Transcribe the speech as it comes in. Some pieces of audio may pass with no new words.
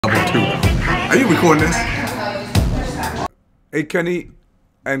Are you recording this? Hey, Kenny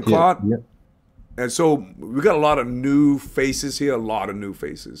and Claude. Yeah. And so we got a lot of new faces here, a lot of new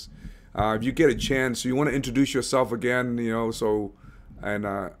faces. If you get a chance, you want to introduce yourself again, you know, so, and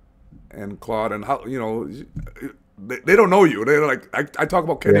Claude, and how, you know, they don't know you. They're like, I talk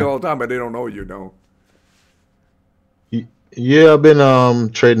about Kenny all the time, but they don't know you, no. Yeah, I've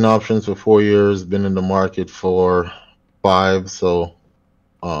been trading options for 4 years, been in the market for 5, so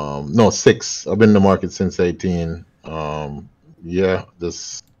no, 6. I've been in the market since 18. Yeah,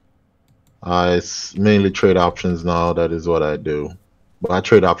 I mainly trade options now. That is what I do. But I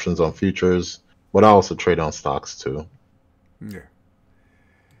trade options on futures, but I also trade on stocks too. Yeah.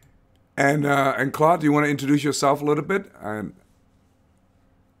 And Claude, do you want to introduce yourself a little bit? And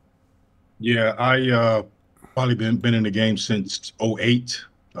yeah, I probably been in the game since '08,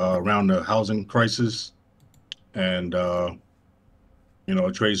 around the housing crisis, and you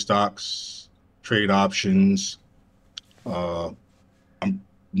know, trade stocks, trade options. I'm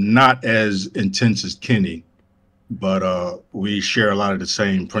not as intense as Kenny, but we share a lot of the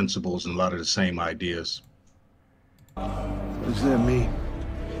same principles and a lot of the same ideas. What does that mean?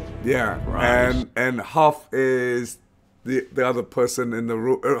 yeah, Right. and Huff is the other person in the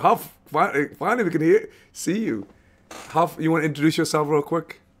room. Huff, finally we can see you. Huff, you want to introduce yourself real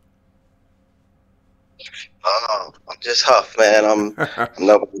quick? I'm just Huff, man. I'm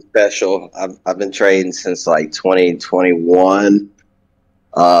nobody special. I've been trading since like 2021.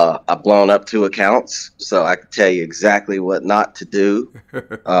 I've blown up 2 accounts, so I can tell you exactly what not to do.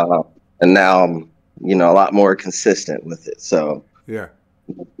 And now I'm, you know, a lot more consistent with it. So Yeah.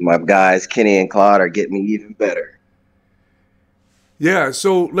 my guys, Kenny and Claude, are getting me even better. Yeah,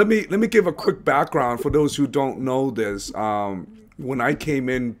 so let me give a quick background for those who don't know this. When I came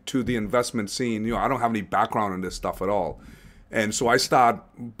into the investment scene, you know, I don't have any background in this stuff at all, and so I started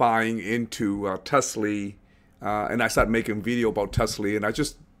buying into Tesla, and I started making video about Tesla, and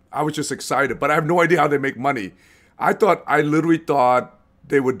I was just excited, but I have no idea how they make money. I literally thought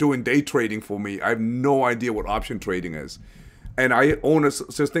they were doing day trading for me. I have no idea what option trading is. And I own it.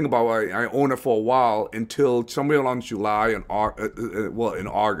 Just think about it. I own it for a while until somewhere around July and in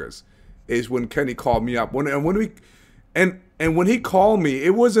August is when Kenny called me up. When he called me,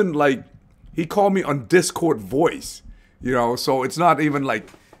 it wasn't like he called me on Discord voice, you know. So it's not even like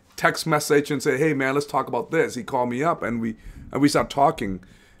text message and say, "Hey man, let's talk about this." He called me up and we started talking,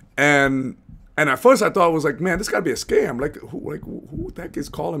 and at first I thought it was like, man, this got to be a scam. Like who the heck is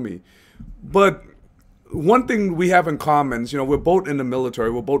calling me? But one thing we have in common is, you know, we're both in the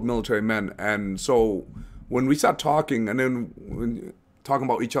military. We're both military men. And so when we start talking and then when talking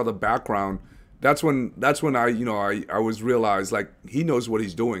about each other's background, that's when I was realized, like, he knows what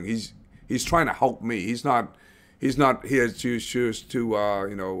he's doing. He's trying to help me. He's not here to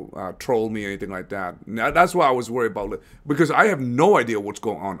troll me or anything like that. And that's why I was worried about it, because I have no idea what's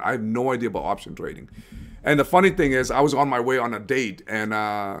going on. I have no idea about option trading. And the funny thing is, I was on my way on a date and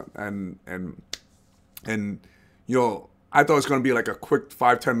you know, I thought it was going to be like a quick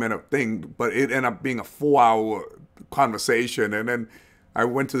 5-10 minute thing, but it ended up being a 4-hour conversation. And then I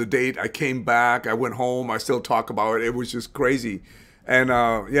went to the date, I came back, I went home, I still talk about it. It was just crazy. And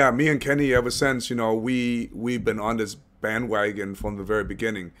yeah, me and Kenny, ever since, you know, we've been on this bandwagon from the very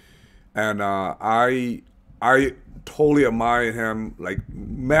beginning. And I totally admire him, like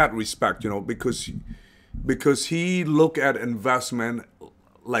mad respect, you know, because he look at investment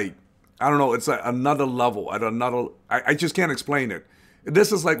like, I don't know, it's like another level, at another, I just can't explain it.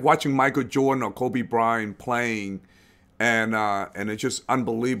 This is like watching Michael Jordan or Kobe Bryant playing, and it's just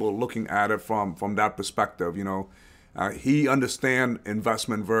unbelievable looking at it from that perspective, you know. He understands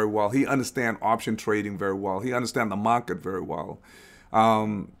investment very well. He understands option trading very well. He understands the market very well.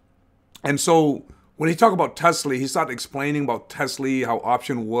 And so when he talked about Tesla, he started explaining about Tesla, how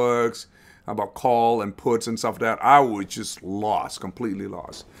option works, about call and puts and stuff like that. I was just lost, completely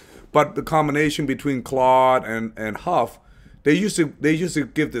lost. But the combination between Claude and Huff, they used to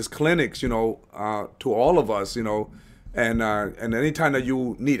give these clinics, you know, to all of us, you know, and anytime that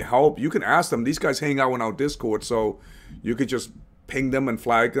you need help, you can ask them. These guys hang out in our Discord, so you could just ping them and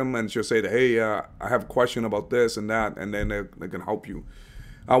flag them and just say that, hey, I have a question about this and that, and then they can help you.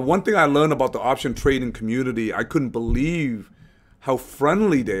 One thing I learned about the option trading community, I couldn't believe how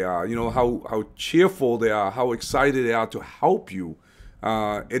friendly they are, you know, how cheerful they are, how excited they are to help you.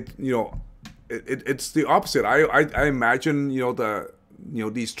 It's the opposite. I imagine, you know,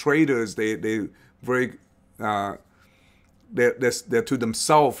 these traders, they very they're to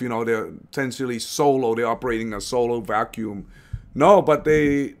themselves, you know, they're essentially solo, they're operating a solo vacuum. No, but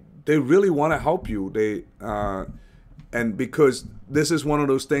they really want to help you. And because this is one of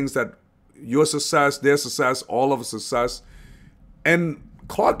those things that your success, their success, all of our success. And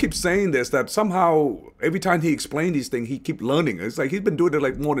Claude keeps saying this, that somehow every time he explained these things, he keep learning. It's like he's been doing it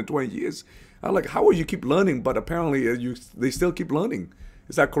like more than 20 years. I'm like, how will you keep learning? But apparently they still keep learning.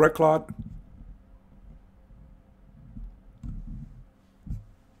 Is that correct, Claude?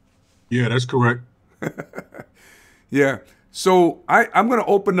 Yeah, that's correct. Yeah. So I'm going to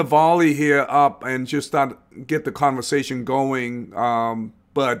open the volley here up and just start get the conversation going.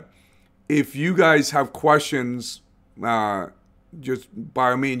 But if you guys have questions, just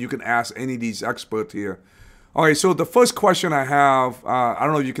by all means, you can ask any of these experts here. All right. So the first question I have, I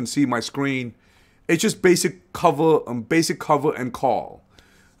don't know if you can see my screen. It's just basic cover and call.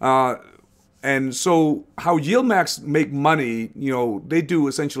 And so how YieldMax make money, they do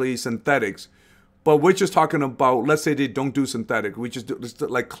essentially synthetics. But we're just talking about, let's say they don't do synthetic. We just do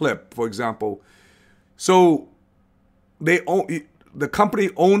like Clip, for example. So they own, the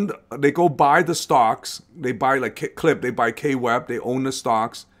company owned, they go buy the stocks. They buy like Clip, they buy KWeb, they own the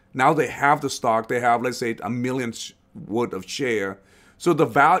stocks. Now they have the stock. They have, let's say, 1 million worth of share. So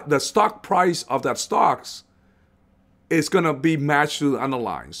the stock price of that stocks is going to be matched to the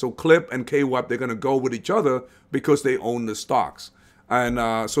underlying. So Clip and KWeb, they're going to go with each other because they own the stocks.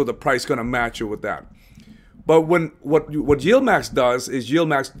 And so the price is going to match it with that. But what YieldMax does is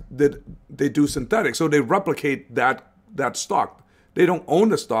YieldMax, they do synthetic. So they replicate that stock. They don't own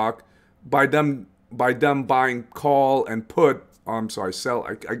the stock by them buying call and put. I'm sorry, sell.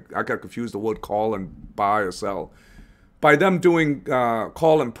 I got confused the word call and buy or sell. By them doing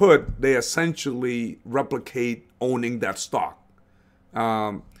call and put, they essentially replicate owning that stock.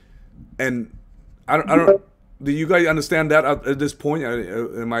 And I don't. Do you guys understand that at this point?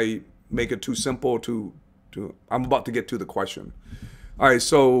 Am I make it too simple to? I'm about to get to the question. All right,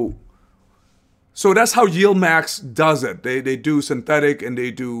 so that's how YieldMax does it. They do synthetic and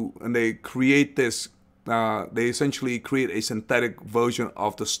they create this. They essentially create a synthetic version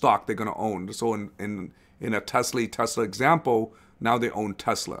of the stock they're gonna own. So in a Tesla example, now they own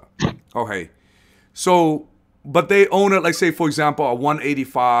Tesla. Okay, so but they own it. Like say for example, a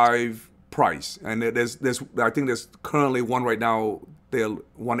 185. Price, and there's I think there's currently one right now. They're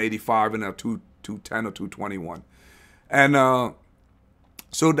 185 and a 210 or 221, and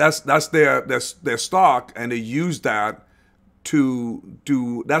so that's their stock, and they use that to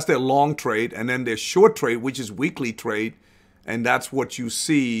do that's their long trade, and then their short trade, which is weekly trade, and that's what you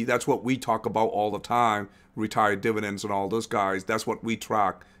see. That's what we talk about all the time. Retired dividends and all those guys. That's what we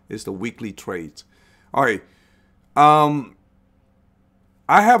track is the weekly trades. All right.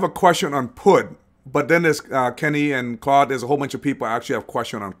 I have a question on put, but then there's Kenny and Claude. There's a whole bunch of people actually have a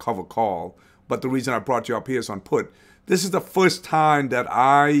question on cover call. But the reason I brought you up here is on put. This is the first time that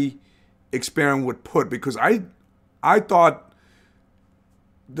I experiment with put because I thought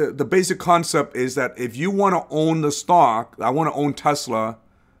the basic concept is that if you want to own the stock, I want to own Tesla.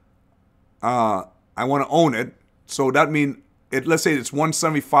 I want to own it. So that means let's say it's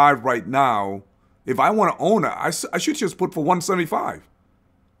 175 right now. If I want to own it, I should just put for 175.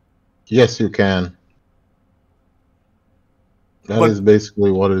 Yes, you can. That is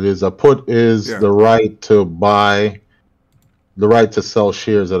basically what it is. A put is the right to buy, the right to sell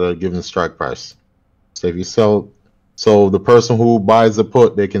shares at a given strike price. So if you sell, so the person who buys the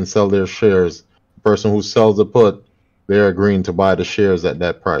put, they can sell their shares. The person who sells the put, they're agreeing to buy the shares at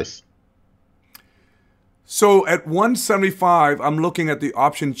that price. So at 175, I'm looking at the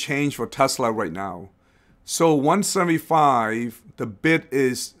option change for Tesla right now. So 175, the bid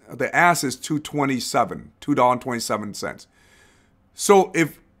is, the ask is $2.27. So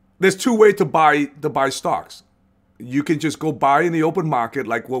if there's two ways to buy stocks. You can just go buy in the open market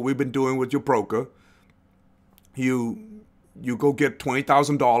like what we've been doing with your broker. You go get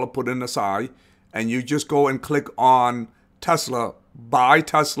 $20,000 put in the side, and you just go and click on Tesla, buy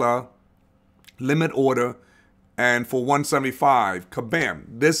Tesla, limit order, and for 175, kabam!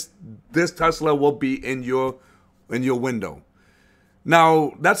 This Tesla will be in your window.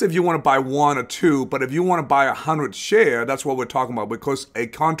 Now that's if you want to buy one or two, but if you want to buy 100 share, that's what we're talking about because a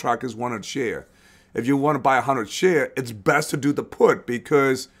contract is 100 share. If you want to buy 100 share, it's best to do the put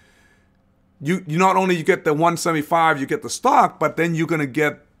because you not only you get the 175, you get the stock, but then you're gonna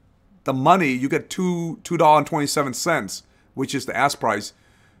get the money. You get $2.27, which is the ask price.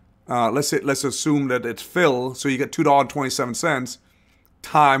 Let's assume that it's filled, so you get $2.27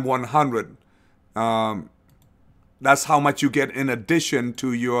 times 100. That's how much you get in addition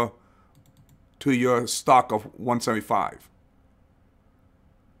to your stock of 175.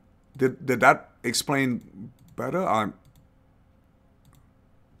 Did that explain better?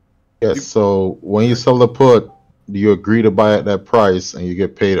 Yes. So when you sell the put, you agree to buy at that price, and you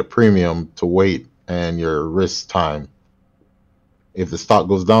get paid a premium to wait and your risk time. If the stock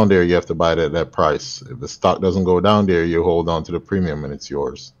goes down there, you have to buy it at that price. If the stock doesn't go down there, you hold on to the premium and it's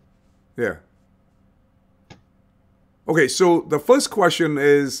yours. Yeah. Okay, so the first question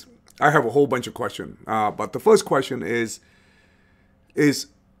is, I have a whole bunch of questions, but the first question is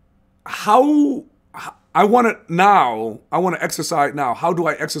how I want to exercise now. How do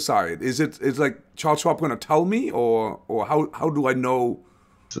I exercise it? Is like Charles Schwab going to tell me, or how do I know?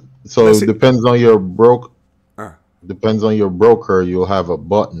 So it depends on your depends on your broker. You'll have a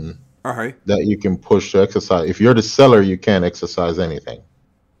button that you can push to exercise. If you're the seller, you can't exercise anything.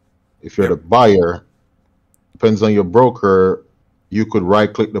 If you're the buyer, depends on your broker. You could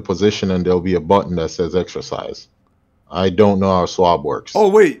right click the position and there'll be a button that says exercise. I don't know how Schwab works. Oh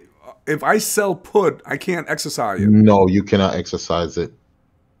wait, if I sell put, I can't exercise it. No, you cannot exercise it.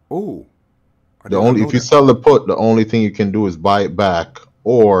 Oh, if you sell the put, the only thing you can do is buy it back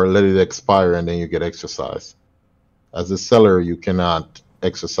or let it expire and then you get exercise. As a seller, you cannot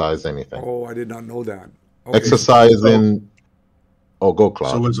exercise anything. Oh, I did not know that. Okay. Exercising. Oh, go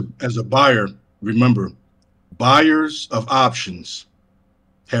Claude. So as a buyer, remember, buyers of options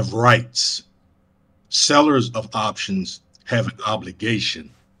have rights. Sellers of options have an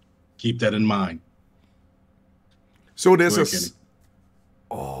obligation. Keep that in mind. So there's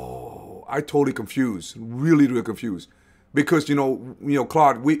I totally confused. Really, really confused. Because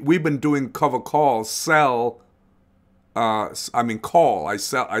Claude, we've been doing cover calls, call. I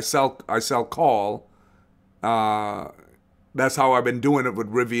sell call. That's how I've been doing it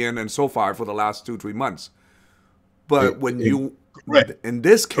with Rivian and SoFi for the last 2-3 months. But in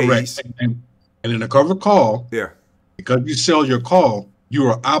this case, and in a cover call, because you sell your call, you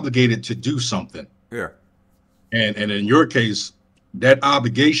are obligated to do something. Yeah. And in your case, that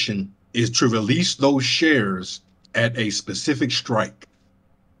obligation is to release those shares at a specific strike.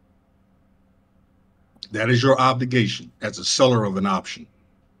 That is your obligation as a seller of an option.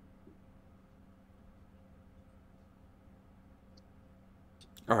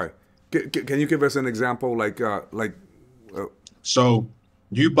 All right. Can you give us an example, So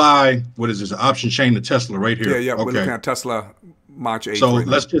you buy, what is this, an option chain to Tesla right here? Yeah. Okay. We're looking at Tesla March 8th. So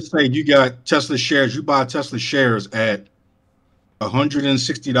let's just say you got Tesla shares. You buy Tesla shares at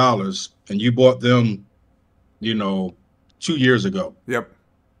 $160, and you bought them, 2 years ago. Yep.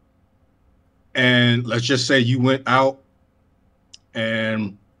 And let's just say you went out,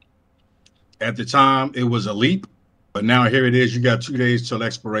 and at the time it was a leap, but now here it is. You got 2 days till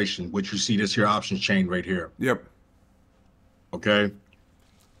expiration, which you see this here option chain right here. Yep. Okay.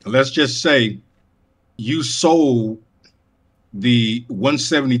 Let's just say you sold the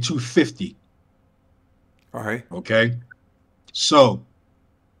 172.50. All right. Okay. So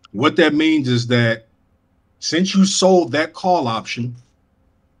what that means is that since you sold that call option,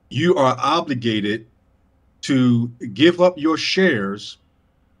 you are obligated to give up your shares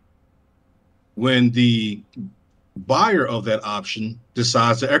when the buyer of that option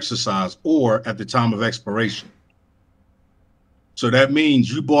decides to exercise or at the time of expiration. So that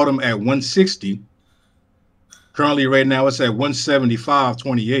means you bought them at 160. Currently, right now, it's at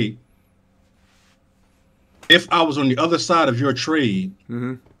 175.28. If I was on the other side of your trade,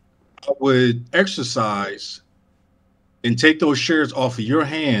 I would exercise and take those shares off of your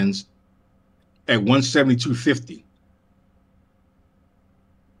hands at 172.50.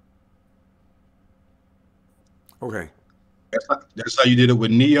 Okay. That's how you did it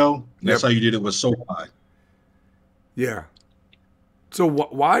with Neo. That's how you did it with SoFi. Yeah. So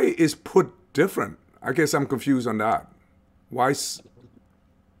why is put different? I guess I'm confused on that. Why?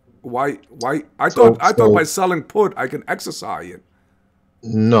 I thought by selling put I can exercise it.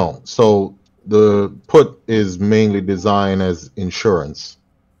 No. So the put is mainly designed as insurance.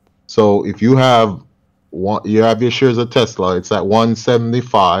 So if you have your shares of Tesla, it's at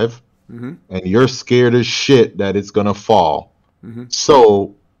 175, and you're scared as shit that it's gonna fall.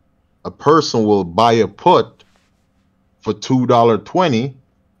 So a person will buy a put for $2.20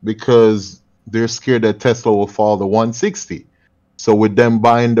 because they're scared that Tesla will fall to 160. So with them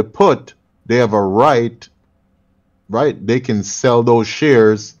buying the put, they have a right? They can sell those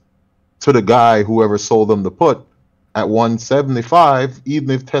shares to the guy, whoever sold them the put, at 175, even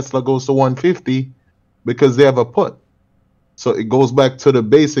if Tesla goes to 150, because they have a put. So it goes back to the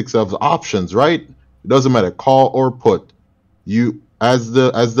basics of options, right? It doesn't matter, call or put. You, as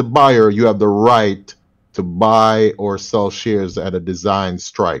the buyer, you have the right to buy or sell shares at a design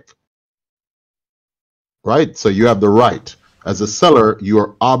strike, right? So you have the right. As a seller, you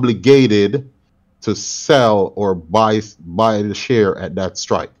are obligated to sell or buy the share at that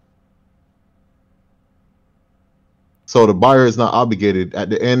strike. So the buyer is not obligated. At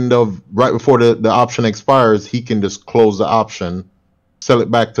the end of, right before the option expires, he can just close the option, sell it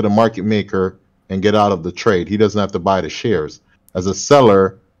back to the market maker, and get out of the trade. He doesn't have to buy the shares. As a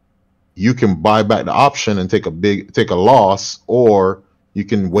seller, you can buy back the option and take a loss, or you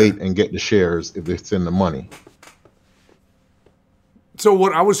can wait and get the shares if it's in the money. So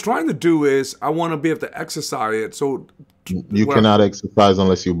what I was trying to do is I want to be able to exercise it. So you cannot exercise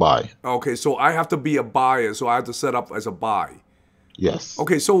unless you buy. Okay, so I have to be a buyer, so I have to set up as a buy. Yes.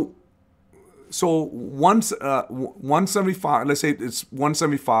 Okay, so once 175, let's say it's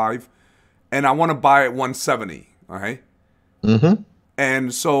 175, and I want to buy at 170. Okay. Mm-hmm.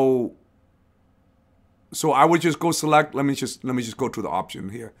 And so I would just go select. Let me just go to the option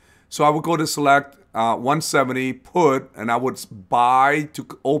here. So I would go to select 170 put, and I would buy to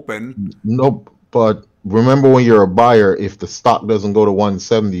open. Nope. But remember, when you're a buyer, if the stock doesn't go to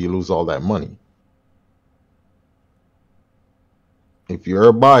 170, you lose all that money. If you're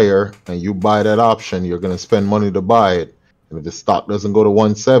a buyer and you buy that option, you're going to spend money to buy it. And if the stock doesn't go to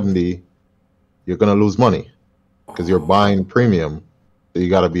 170, you're going to lose money because you're buying premium. So you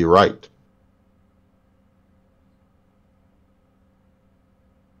got to be right.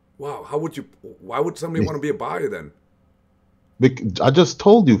 Wow, why would somebody want to be a buyer then? I just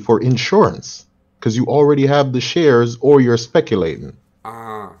told you, for insurance, because you already have the shares or you're speculating.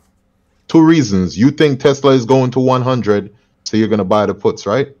 Two reasons. You think Tesla is going to 100, so you're going to buy the puts,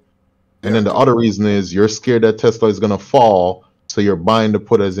 right? And then the other reason is you're scared that Tesla is going to fall, so you're buying the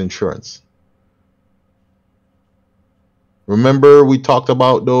put as insurance. Remember we talked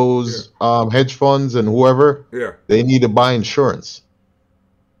about those hedge funds and whoever? Yeah. They need to buy insurance.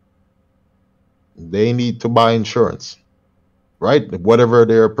 They need to buy insurance, right? Whatever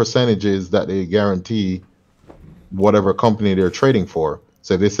their percentage is that they guarantee, whatever company they're trading for.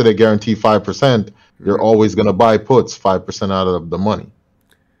 So if they say they guarantee 5%, they're always going to buy puts 5% out of the money.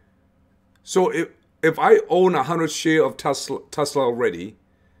 So if I own 100 share of Tesla already,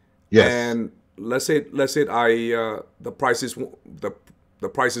 yes, and let's say I the price is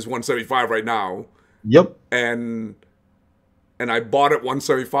 175 right now. Yep. And I bought it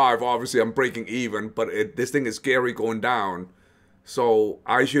 175. Obviously, I'm breaking even, but this thing is scary going down. So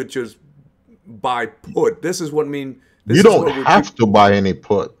I should just buy put. This is what I mean. You don't have to buy any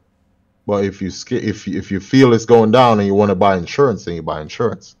put, but if you feel it's going down and you want to buy insurance, then you buy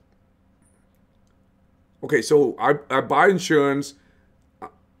insurance. Okay, so I buy insurance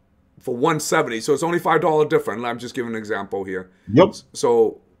for 170. So it's only $5 different. I'm just giving an example here. Yep.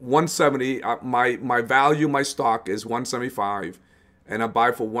 So 170, my value, my stock is 175, and I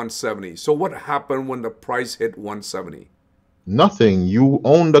buy for 170. So what happened when the price hit 170? Nothing. You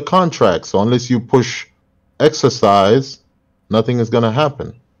own the contract, so unless you push exercise, nothing is going to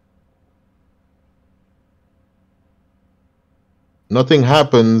happen. Nothing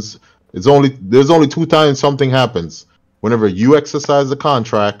happens. There's only two times something happens: whenever you exercise the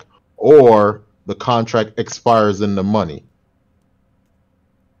contract or the contract expires in the money.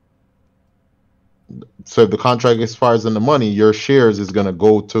 So if the contract expires in the money, your shares is going to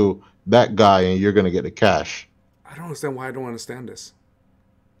go to that guy and you're going to get the cash. I don't understand why I don't understand this.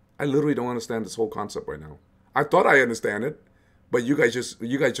 I literally don't understand this whole concept right now. I thought I understand it, but you guys just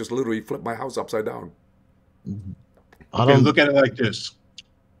literally flipped my house upside down. Okay, look at it like this.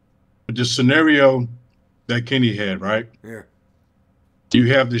 The scenario that Kenny had, right? Yeah.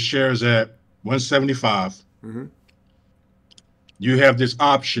 You have the shares at 175. Mm-hmm. You have this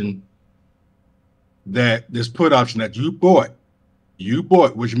option, this put option that you bought,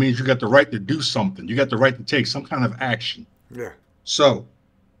 which means you got the right to do something. You got the right to take some kind of action. Yeah. So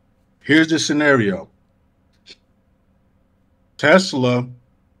here's the scenario. Tesla,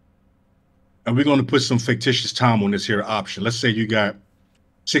 and we're going to put some fictitious time on this here option. Let's say you got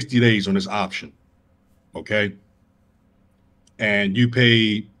 60 days on this option, okay? And you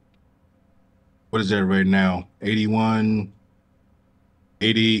paid, what is that right now? 81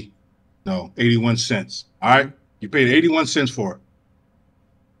 cents. All right, you paid 81 cents for it.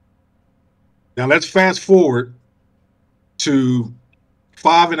 Now let's fast forward to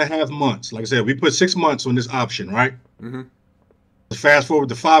 5.5 months. Like I said, we put 6 months on this option, right? Mm-hmm. Let's fast forward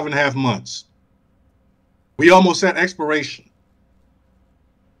to 5.5 months. We almost at expiration.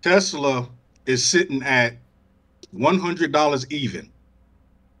 Tesla is sitting at $100 even.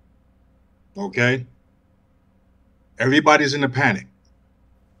 Okay? Everybody's in a panic.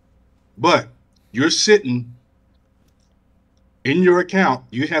 But you're sitting in your account,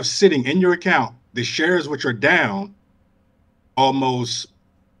 you have sitting in your account the shares which are down almost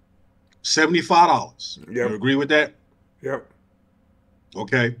 $75. Yep. You agree with that? Yep.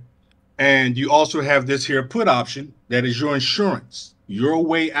 Okay. And you also have this here put option that is your insurance, your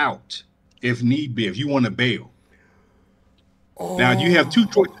way out if need be, if you want to bail. Oh. Now you have two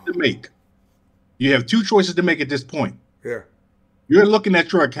choices to make. You have two choices to make at this point. Yeah. You're looking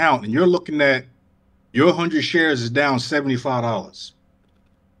at your account and you're looking at your 100 shares is down $75.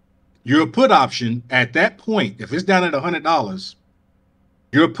 Your put option at that point, if it's down at $100,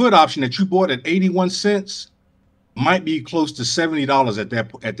 your put option that you bought at 81 cents might be close to $70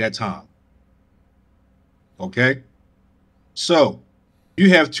 at that time. Okay, so you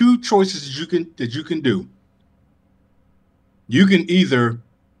have two choices that you can do. You can either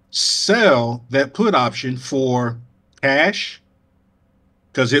sell that put option for cash,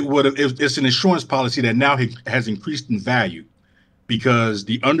 because it's an insurance policy that now has increased in value because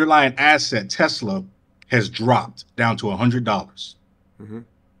the underlying asset Tesla has dropped down to $100. Mm-hmm.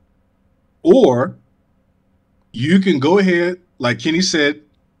 Or you can go ahead, like Kenny said,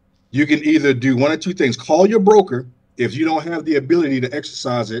 you can either do one or two things. Call your broker if you don't have the ability to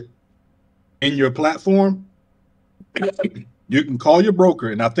exercise it in your platform. You can call your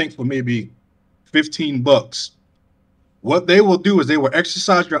broker, and I think for maybe $15, what they will do is they will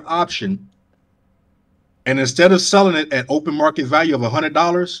exercise your option, and instead of selling it at open market value of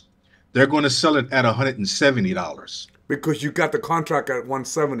 $100, they're going to sell it at $170. Because you got the contract at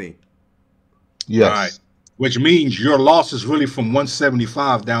 170. Yes. Right. Which means your loss is really from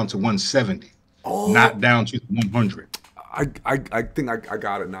 175 down to 170, not down to 100. I think I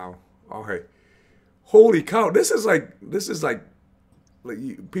got it now. Okay. Holy cow! This is like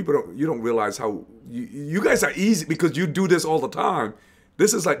people don't realize how you guys are easy because you do this all the time.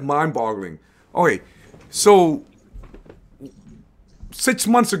 This is like mind-boggling. Okay, so 6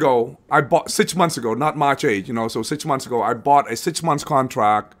 months ago, I bought 6 months ago, not March 8th, you know. So 6 months ago, I bought a 6 months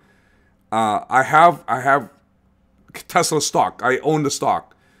contract. I have Tesla stock. I own the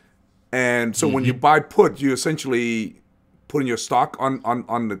stock, and so when you buy put, you essentially putting your stock on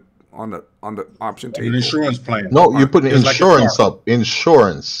the option table. An insurance plan. No, you're putting insurance like up.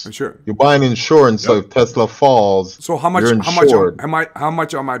 Insurance. Sure. You're buying insurance, so if Tesla falls, so how much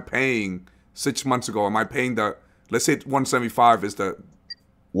am I paying 6 months ago? Am I paying the, let's say 175 is the,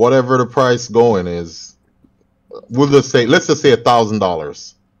 whatever the price going is, let's just say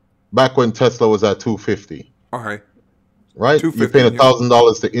 $1,000. Back when Tesla was at 250. Okay. Right? You're paying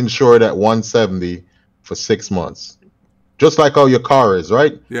 $1,000 to insure it at 170 for 6 months. Just like how your car is,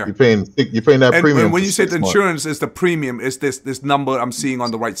 right? Yeah. You're paying that premium. And when you say the insurance is the premium, is this number I'm seeing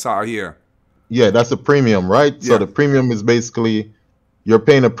on the right side here? Yeah, that's the premium, right? Yeah. So the premium is basically you're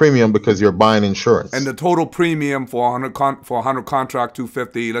paying a premium because you're buying insurance. And the total premium for 100 contract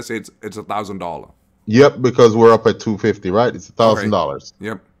 250, let's say it's $1,000. Yep, because we're up at 250, right? It's $1,000. Okay.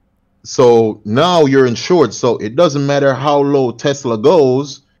 Yep. So now you're insured. So it doesn't matter how low Tesla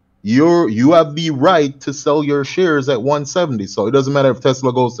goes, you have the right to sell your shares at 170. So it doesn't matter if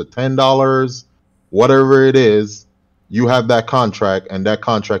Tesla goes to $10, whatever it is, you have that contract, and that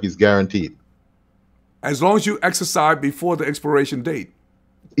contract is guaranteed. As long as you exercise before the expiration date.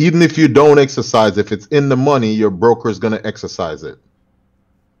 Even if you don't exercise, if it's in the money, your broker is going to exercise it.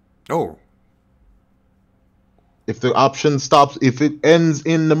 Oh. If the option stops, if it ends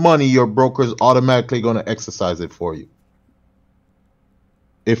in the money, your broker is automatically going to exercise it for you.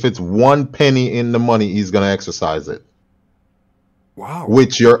 If it's 1 penny in the money, he's going to exercise it. Wow.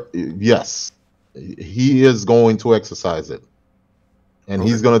 Yes, he is going to exercise it. And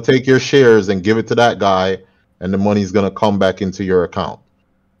he's going to take your shares and give it to that guy, and the money's going to come back into your account.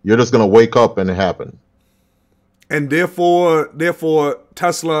 You're just going to wake up and it happened. And therefore,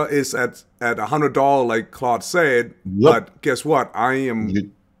 Tesla is at $100, like Claude said. Yep. But guess what?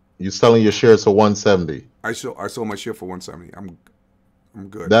 You're selling your shares for 170. I sold my share for 170. I'm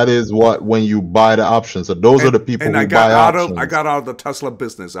good. That is when you buy the options. So those are the people who buy options. I got out of the Tesla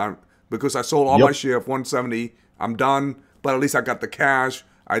business because I sold all my share for 170. I'm done, but at least I got the cash.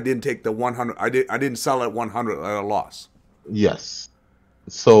 I didn't take the 100. I didn't sell at 100 at a loss. Yes.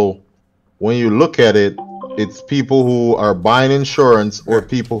 So when you look at it, it's people who are buying insurance or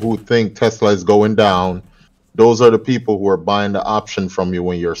people who think Tesla is going down. Those are the people who are buying the option from you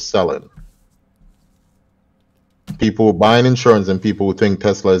when you're selling. People who are buying insurance and people who think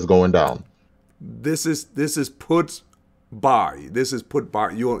Tesla is going down. This is put buy. This is put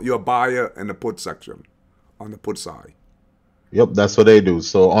buy. You're a buyer in the put section on the put side. Yep, that's what they do.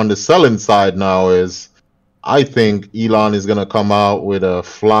 So on the selling side now is, I think Elon is going to come out with a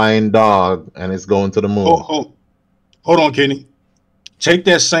flying dog and it's going to the moon. Hold on, Kenny. Take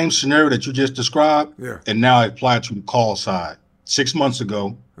that same scenario that you just described and now apply it to the call side. 6 months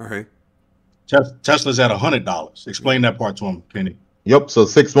ago, okay. Tesla's at $100. Explain that part to him, Kenny. Yep. So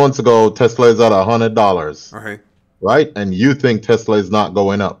 6 months ago, Tesla is at $100, Okay. right? And you think Tesla is not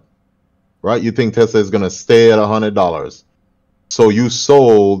going up, right? You think Tesla is going to stay at $100. So you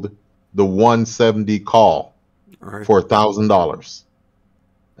sold the 170 call Okay. for $1,000.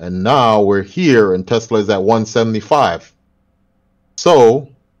 And now we're here and Tesla is at 175. So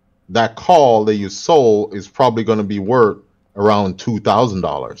that call that you sold is probably going to be worth around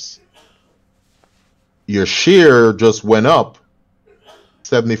 $2,000. Your share just went up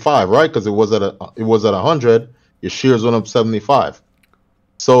 75, right? Because it was at 100. Your shares went up 75.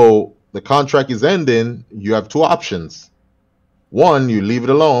 So the contract is ending. You have two options. One, you leave it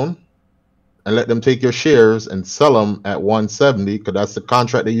alone and let them take your shares and sell them at 170 because that's the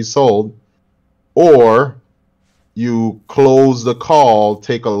contract that you sold. Or you close the call,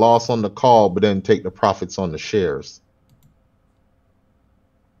 take a loss on the call, but then take the profits on the shares.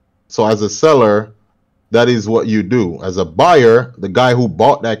 So as a seller, that is what you do. As a buyer, the guy who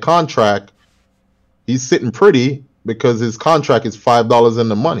bought that contract, he's sitting pretty because his contract is $5 in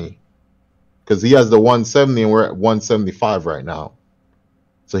the money because he has the 170 and we're at 175 right now.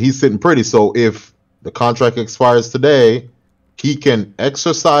 So he's sitting pretty. So if the contract expires today, he can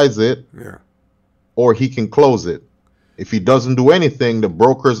exercise it, Yeah. or he can close it. If he doesn't do anything, the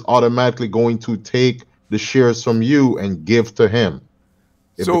broker is automatically going to take the shares from you and give to him.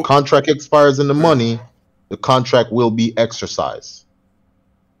 If So- the contract expires in the money, the contract will be exercised.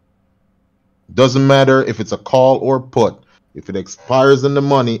 Doesn't matter if it's a call or put. If it expires in the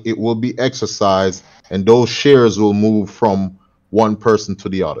money, it will be exercised, and those shares will move from one person to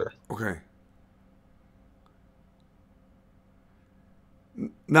the other. Okay.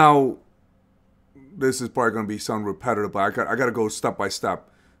 Now, this is probably going to be sound repetitive, but I got to go step by step.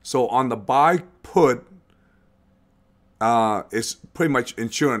 So on the buy put, it's pretty much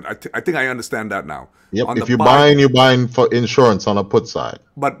insurance. I think I understand that now. Yep. On If the you're buy, you're buying for insurance on a put side.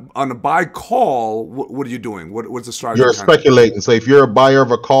 but on the buy call, what are you doing? What's the strategy? You're behind it? speculating. So if you're a buyer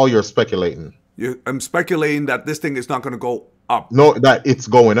of a call, you're speculating. I'm speculating that this thing is not going to go up. No, that it's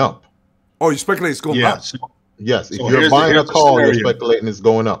going up. Oh, you speculate it's going Yeah. up. So, Yes. If So you're here's the- buying a here's the call, you're scenario. speculating it's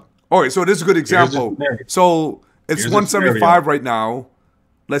going up. All right, so this is a good example. scenario. So it's Here's the 175 scenario. right now.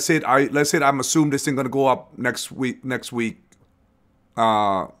 Let's say I'm assuming this thing going to go up next week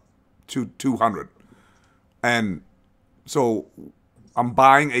to 200. And so I'm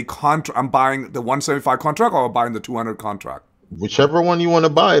buying a contract. I'm buying the 175 contract, or I'm buying the 200 contract. Whichever one you want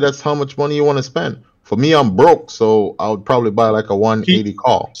to buy, that's how much money you want to spend. For me, I'm broke, so I would probably buy like a 180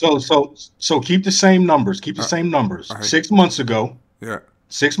 call. So keep the same numbers. Keep the same numbers. right. 6 months ago, Yeah.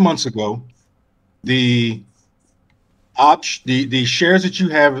 6 months ago, the shares that you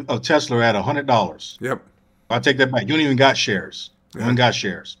have of Tesla are at $100. Yep. I take that back. You don't even got shares. You don't got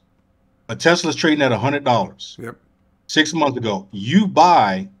shares. A Tesla's trading at $100. Yep. 6 months ago, you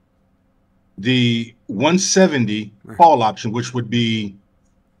buy the 170 call option, which would be,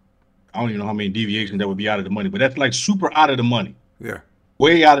 I don't even know how many deviations that would be out of the money, but that's like super out of the money, Yeah.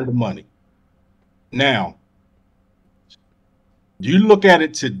 way out of the money. Now, you look at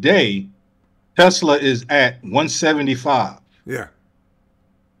it today, Tesla is at 175. Yeah.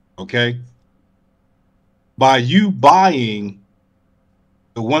 Okay. By you buying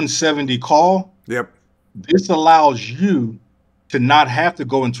the 170 call, Yep. this allows you to not have to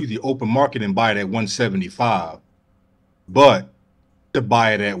go into the open market and buy it at 175, but to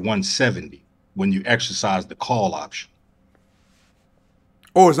buy it at 170 when you exercise the call option.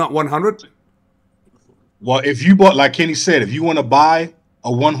 Oh, it's not 100? Well, if you bought, like Kenny said, if you want to buy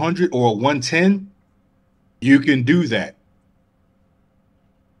a 100 or a 110, you can do that.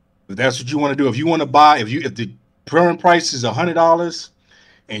 If that's what you want to do, if you want to buy, if the current price is $100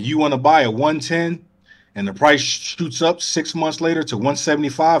 and you want to buy a 110 and the price shoots up 6 months later to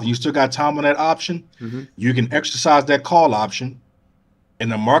 175, and you still got time on that option, you can exercise that call option,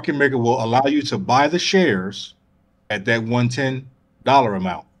 and the market maker will allow you to buy the shares at that $110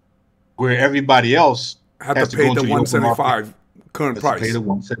 amount, where everybody else Have has to pay go the into open market, 175 current has to price. pay the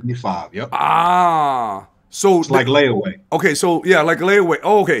 175. Yep. Ah. So It's like layaway. Okay, so yeah, like a layaway.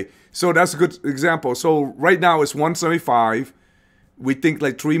 Oh, okay. So that's a good example. So right now it's 175. We think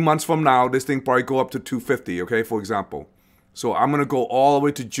like 3 months from now, this thing probably go up to 250, okay, for example. So I'm gonna go all the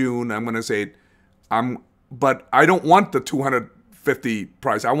way to June. I'm gonna say but I don't want the 250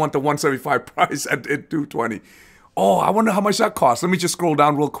 price. I want the 175 price at 220. Oh, I wonder how much that costs. Let me just scroll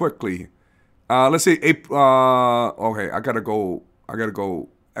down real quickly. Let's say April. Okay, I gotta go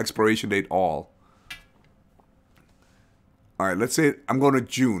expiration date all. All right, let's say I'm going to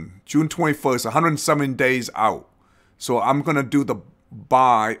June 21st, 107 days out. So I'm going to do the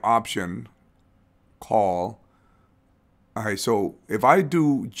buy option call. All right, so if I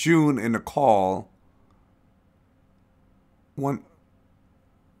do June in the call, You're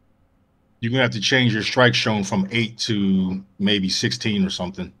gonna have to change your strike zone from 8 to maybe 16 or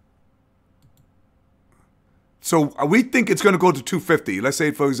something. So we think it's going to go to 250. Let's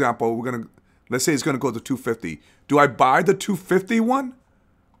say, for example, let's say it's going to go to 250. Do I buy the 250 one,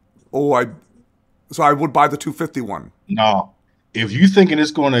 so I would buy the 250 one? No, if you're thinking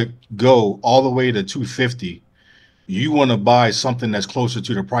it's going to go all the way to 250. You want to buy something that's closer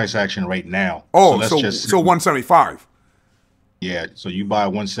to the price action right now. Oh, so 175. Yeah, so you buy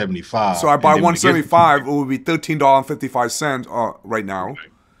 175. So I buy 175. It would be $13.55 right now.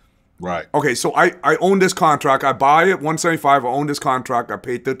 Right. Okay, so I own this contract. I buy it 175. I own this contract. I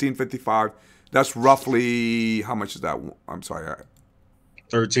pay $13.55. That's roughly, how much is that? I'm sorry.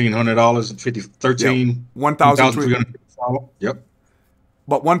 $1,300. 1,300. Yep.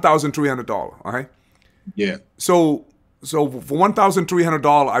 But $1,300. Okay. Yeah. So for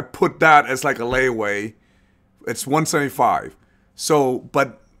 $1,300, I put that as like a layaway. It's 175. So,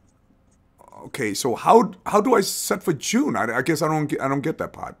 but okay. So how do I set for June? I guess I don't get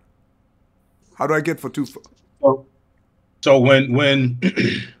that part. How do I get for two? So when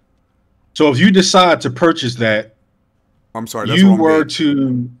so if you decide to purchase that, I'm sorry. That's you were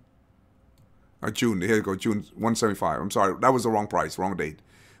to June. Here you go. June 175. I'm sorry. That was the wrong price. Wrong date.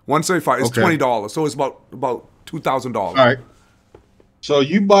 175 is Okay. $20. So it's about $2,000. All right. So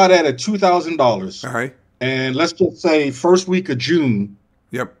you buy that at $2,000. All right. And let's just say first week of June,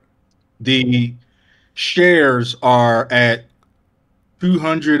 Yep. the shares are at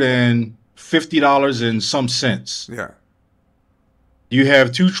 $250 and some cents. Yeah. You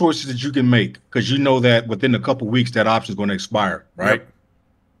have two choices that you can make because you know that within a couple of weeks that option is going to expire, right? Yep.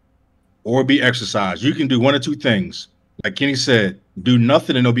 Or be exercised. You can do one or two things. Like Kenny said, do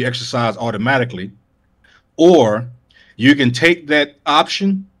nothing and it'll be exercised automatically. Or you can take that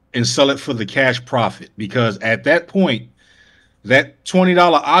option and sell it for the cash profit, because at that point, that $20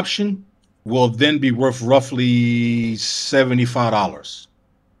 option will then be worth roughly $75.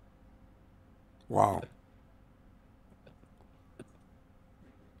 Wow.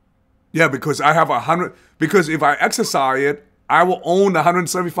 Yeah, because I have 100. Because if I exercise it, I will own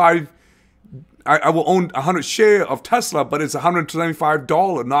 175. I will own 100 share of Tesla, but it's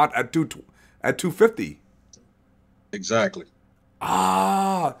 $175, not at 250. Exactly.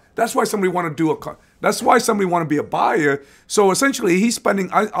 That's why somebody want to that's why somebody want to be a buyer. So essentially, he's spending.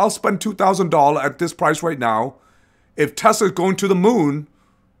 I'll spend $2,000 at this price right now. If Tesla's going to the moon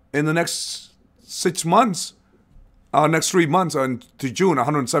in the next 6 months, next 3 months, to June,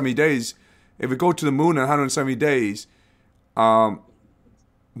 170 days. If we go to the moon in 170 days,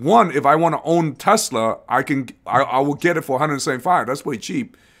 one, if I want to own Tesla, I will get it for 175. That's way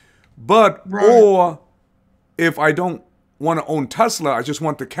cheap. But Right. Or if I don't want to own Tesla, I just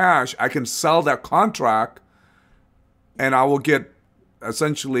want the cash, I can sell that contract, and I will get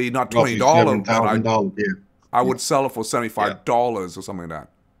essentially not $20, but $7,000. Yeah. I would sell it for $75 or something like that.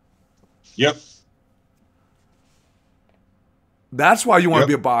 Yep. That's why you want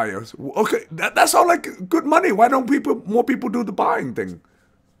to Yep. be a buyer. Okay, that sounds like good money. Why don't more people do the buying thing?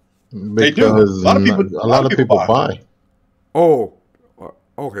 They do. Because a lot of people buy. Oh,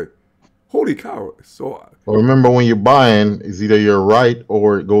 okay. Holy cow! So Well, remember, when you're buying, it's either you're right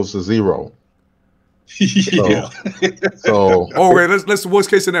or it goes to zero. Yeah. So okay, let's worst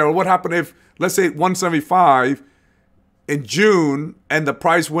case scenario. What happened if, let's say, 175 in June and the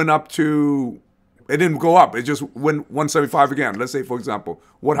price went up to, it didn't go up, it just went 175 again. Let's say, for example,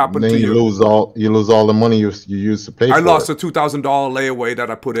 what happened then to you lose all the money you used to pay for I lost it. a $2,000 layaway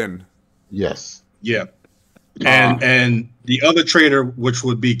that I put in. Yes. Yeah. And the other trader, which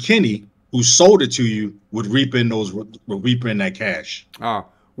would be Kenny, who sold it to you, would reap in that cash.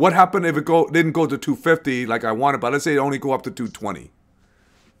 What happened if it didn't go to 250 like I wanted, but let's say it only go up to 220?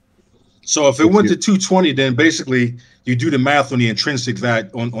 So if it went to 220, then basically you do the math on the intrinsic value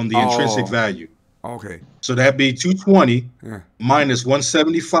intrinsic value. Okay. So that'd be 220 minus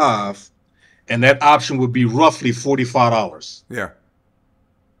 175, and that option would be roughly $45. Yeah.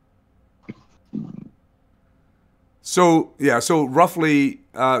 So roughly,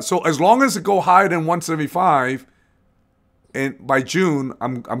 so as long as it go higher than 175, and by June,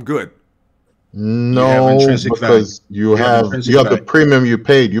 I'm good. No, because you have the premium you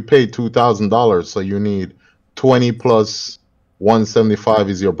paid. You paid $2,000, so you need 20 plus 175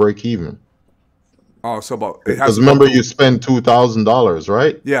 is your break even. Oh, so about because remember you spend $2,000,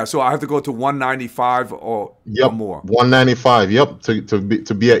 right? Yeah, so I have to go to 195 or more. 195. Yep,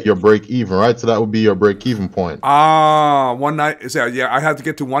 to be at your break even, right? So that would be your break even point. Yeah, I have to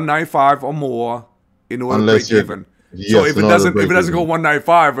get to 195 or more in order to break even. So Yes, if it doesn't go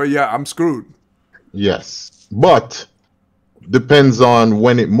 195, yeah, I'm screwed. Yes, but depends on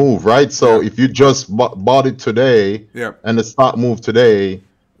when it moved, right? So if you just bought it today, and the stock moved today,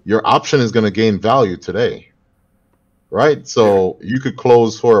 your option is going to gain value today, right? So you could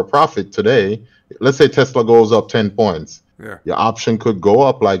close for a profit today. Let's say Tesla goes up 10 points. Your option could go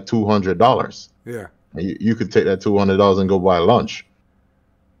up like $200. Yeah. You could take that $200 and go buy lunch.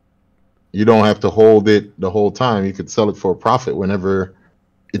 You don't have to hold it the whole time. You could sell it for a profit whenever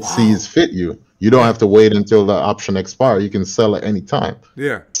it sees fit you. You don't have to wait until the option expires. You can sell at any time.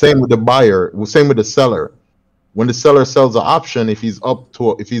 Yeah. Same with the buyer. Same with the seller. When the seller sells the option, if he's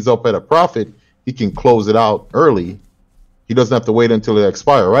up at a profit, he can close it out early. He doesn't have to wait until it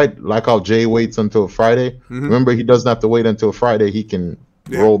expires, right? Like how Jay waits until Friday. Remember, he doesn't have to wait until Friday. He can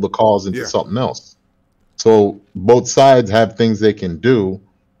roll the calls into something else. So both sides have things they can do.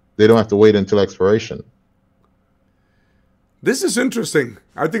 They don't have to wait until expiration. This is interesting.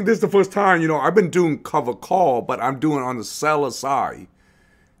 I think this is the first time, I've been doing cover call, but I'm doing on the seller side.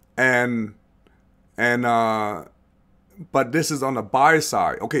 But this is on the buy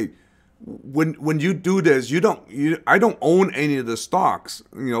side. Okay. When you do this, I don't own any of the stocks,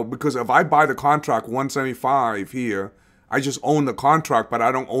 because if I buy the contract 175 here, I just own the contract, but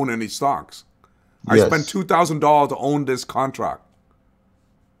I don't own any stocks. I spent $2,000 to own this contract.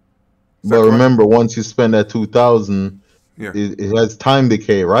 But remember, once you spend that $2,000, it has time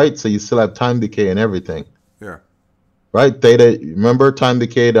decay, right? So you still have time decay and everything. Yeah. Right? Theta, remember, time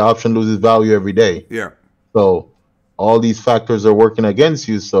decay, the option loses value every day. Yeah. So all these factors are working against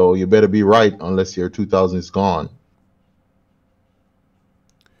you, so you better be right unless your 2,000 is gone.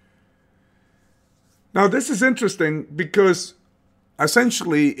 Now, this is interesting because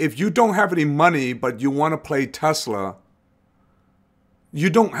essentially, if you don't have any money but you want to play Tesla,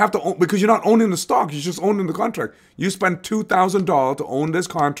 you don't have to own, because you're not owning the stock, you're just owning the contract. You spend $2,000 to own this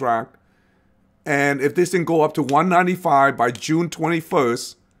contract, and if this thing go up to 195 by June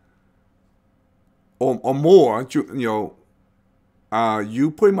 21st or more, you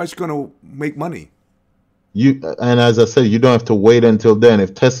pretty much gonna make money. And as I said, you don't have to wait until then.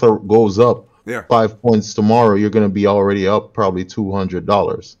 If Tesla goes up 5 points tomorrow, you're gonna be already up probably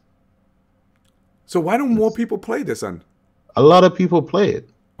 $200. So why don't more people play this then? A lot of people play it.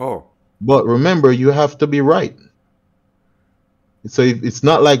 Oh. But remember, you have to be right. So it's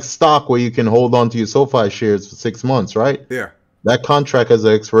not like stock where you can hold on to your SoFi shares for 6 months, right? Yeah. That contract has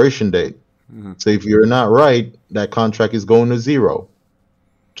an expiration date. So if you're not right, that contract is going to zero.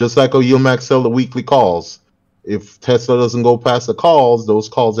 Just like a yield max sell the weekly calls. If Tesla doesn't go past the calls, those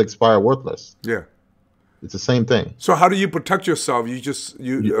calls expire worthless. Yeah. It's the same thing. So how do you protect yourself?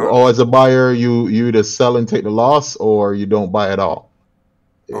 As a buyer, you either sell and take the loss, or you don't buy at all.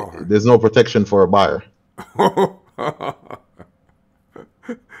 There's no protection for a buyer.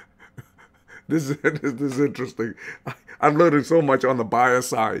 This is interesting. I'm learning so much on the buyer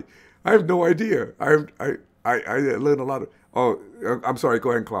side. I have no idea. I learned a lot of. Oh, I'm sorry.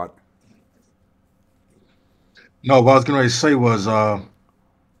 Go ahead, Claude. No, what I was going to say was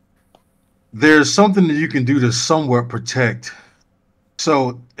there's something that you can do to somewhat protect.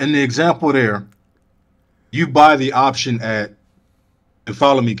 So in the example there, you buy the option at, and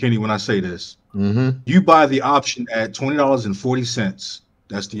follow me, Kenny, when I say this. You buy the option at $20.40.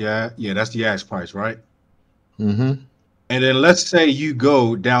 That's the ask price, right? And then let's say you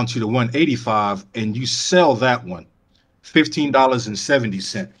go down to the 185 and you sell that one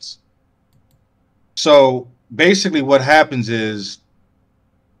 $15.70. So basically what happens is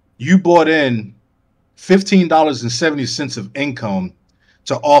you bought in $15.70 of income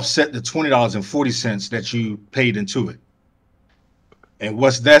to offset the $20.40 that you paid into it. And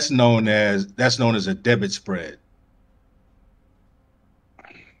that's known as a debit spread.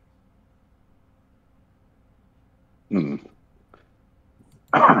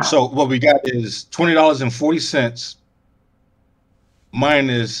 So what we got is $20.40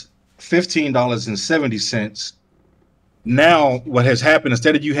 minus $15.70. Now what has happened,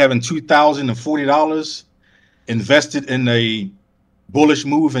 instead of you having $2,040 invested in a bullish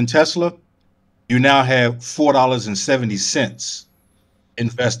move in Tesla, you now have $4.70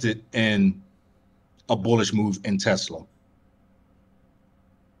 invested in a bullish move in Tesla.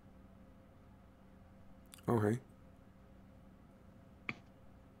 Okay.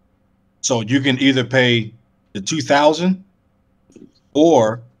 So you can either pay the $2,000,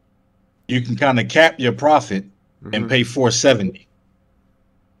 or you can kind of cap your profit and pay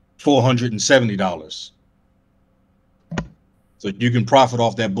 $470. So you can profit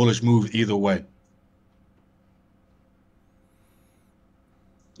off that bullish move either way.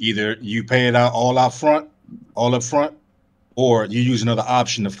 Either you pay it out all out front, all up front, or you use another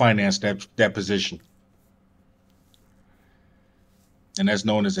option to finance that position. And that's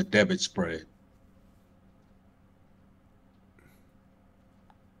known as a debit spread.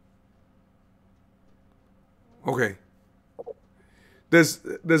 Okay.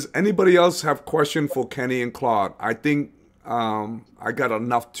 Does anybody else have question for Kenny and Claude? I think I got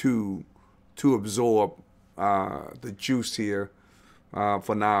enough to absorb the juice here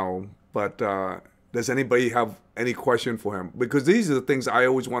for now. But does anybody have any question for him? Because these are the things I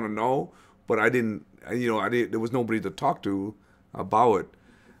always want to know, but I didn't. There was nobody to talk to about it.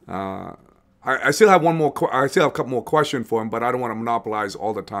 I still have one more. I still have a couple more questions for him, but I don't want to monopolize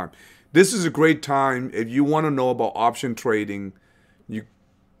all the time. This is a great time if you want to know about option trading. You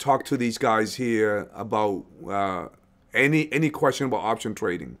talk to these guys here about any question about option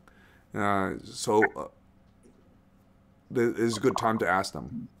trading. So this is a good time to ask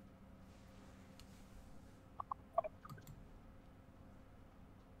them.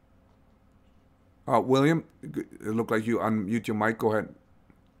 William, it looked like you unmute your mic. Go ahead.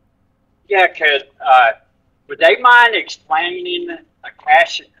 Yeah, would they mind explaining a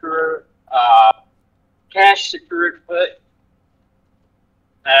cash secured put?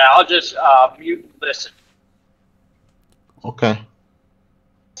 I'll just mute and listen. Okay.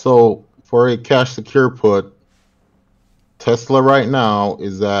 So for a cash secure put, Tesla right now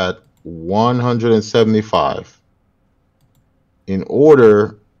is at 175. In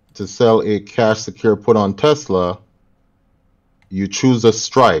order to sell a cash secure put on Tesla, you choose a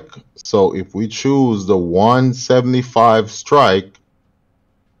strike. So if we choose the 175 strike,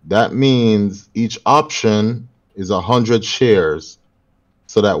 that means each option is 100 shares.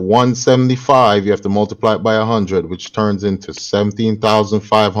 So that 175, you have to multiply it by 100, which turns into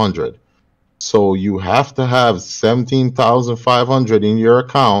 17,500. So you have to have 17,500 in your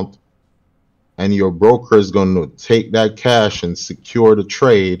account, and your broker is going to take that cash and secure the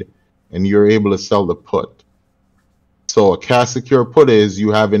trade, and you're able to sell the put. So a cash secure put is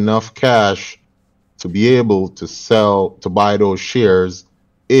you have enough cash to be able to buy those shares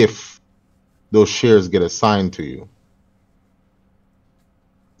if those shares get assigned to you.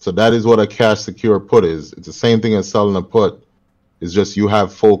 So that is what a cash secure put is. It's the same thing as selling a put. It's just you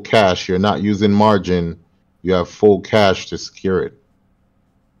have full cash. You're not using margin. You have full cash to secure it.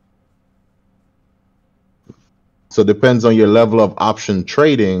 So it depends on your level of option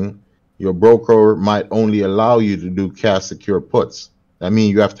trading. Your broker might only allow you to do cash secure puts. That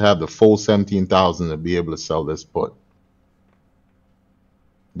means you have to have the full 17,000 to be able to sell this put.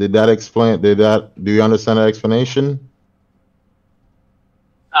 Did that explain? Do you understand that explanation?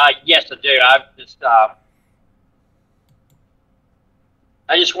 Yes, I do.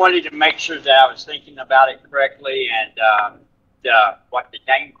 I just wanted to make sure that I was thinking about it correctly, and what the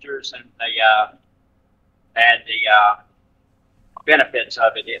dangers and the benefits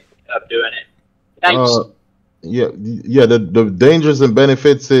of doing it. Thanks. Yeah. The dangers and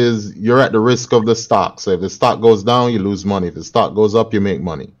benefits is you're at the risk of the stock. So if the stock goes down, you lose money. If the stock goes up, you make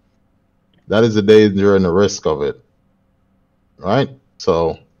money. That is the danger and the risk of it, right?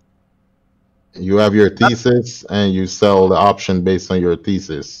 So you have your thesis and you sell the option based on your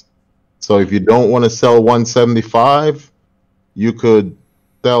thesis. So if you don't want to sell 175, you could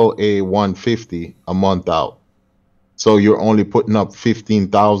sell a 150 a month out. So you're only putting up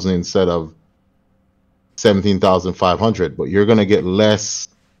 15,000 instead of 17,500, but you're going to get less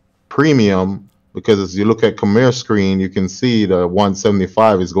premium because as you look at Khmers screen, you can see the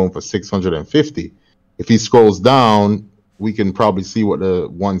 175 is going for 650. If he scrolls down, we can probably see what the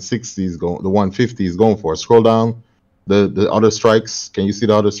 160 is going, the 150 is going for. Scroll down, the other strikes. Can you see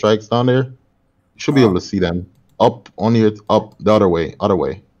the other strikes down there? You should be able to see them. Up on your up the other way.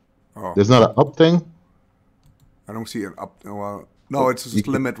 Oh. There's not an up thing. I don't see an up. No, it's just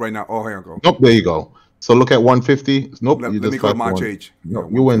limit right now. Oh, here you go. Nope, there you go. So look at 150. Nope. Let me go to March 8. No,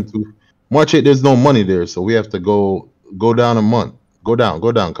 you went to March 8. There's no money there, so we have to go down a month. Go down,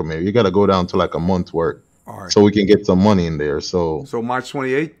 Khmer. You got to go down to like a month's work. All right. So we can get some money in there. So March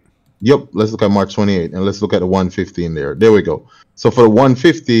 28? Yep, let's look at March 28 and let's look at the 150 in there. There we go. So for the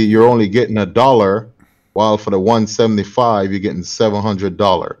 150, you're only getting $1, while for the 175, you're getting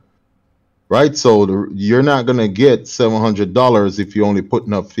 $700. Right? So you're not going to get $700 if you're only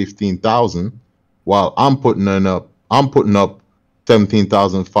putting up 15,000, while I'm putting up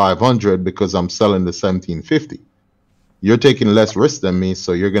 17,500 because I'm selling the 1750. You're taking less risk than me,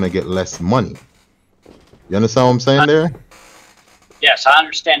 so you're going to get less money. You understand what I'm saying there? Yes, I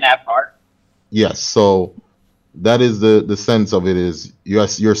understand that part. Yes, so that is the sense of it is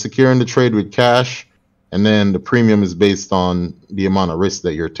you're securing the trade with cash, and then the premium is based on the amount of risk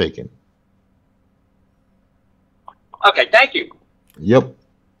that you're taking. Okay, thank you. Yep.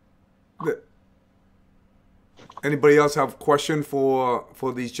 Anybody else have a question for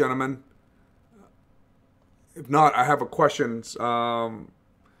these gentlemen? If not, I have a question. I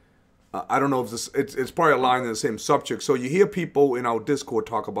don't know if this it's probably aligned in the same subject. So you hear people in our Discord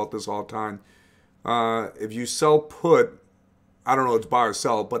talk about this all the time. If you sell put, I don't know if it's buy or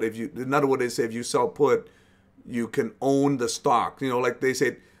sell, but if you, in other words, they say if you sell put, you can own the stock. You know, like they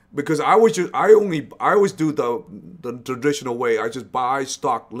said, because I always do the traditional way. I just buy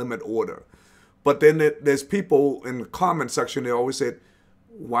stock limit order. But then there's people in the comment section, they always say,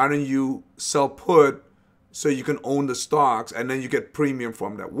 why don't you sell put so you can own the stocks and then you get premium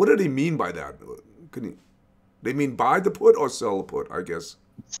from that? What do they mean by that? They mean buy the put or sell the put, I guess?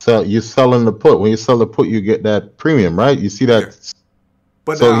 So you're selling the put. When you sell the put, you get that premium, right? You see that? Yeah.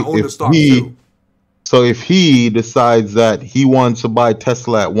 But so now I own the stock too. So if he decides that he wants to buy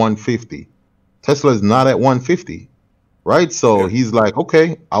Tesla at 150, Tesla is not at 150. Right, so he's like,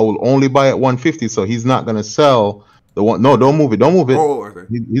 okay, I will only buy at 150. So he's not gonna sell the one. No, don't move it. Don't move it. Oh, okay.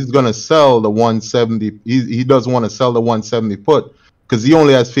 He's gonna sell the 170. He doesn't want to sell the 170 put because he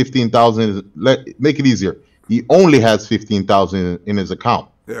only has 15,000. Make it easier. He only has 15,000 in his account.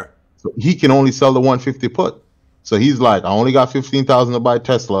 Yeah. So he can only sell the 150 put. So he's like, I only got 15,000 to buy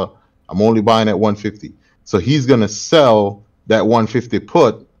Tesla. I'm only buying at 150. So he's gonna sell that 150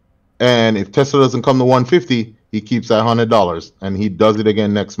 put, and if Tesla doesn't come to 150. He keeps that $100 and he does it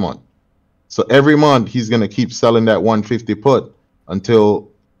again next month. So every month he's going to keep selling that 150 put until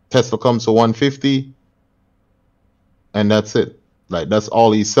Tesla comes to 150. And that's it. Like that's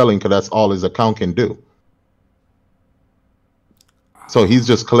all he's selling because that's all his account can do. So he's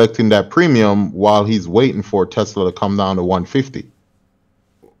just collecting that premium while he's waiting for Tesla to come down to 150.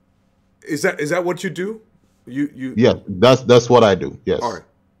 Is that what you do? You Yeah, that's what I do. Yes. All right.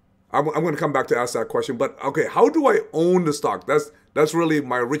 I'm going to come back to ask that question, but okay, how do I own the stock? That's really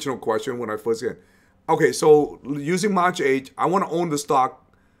my original question when I first get. Okay, so using March 8th, I want to own the stock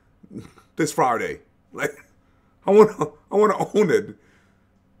this Friday. Like, I want to own it.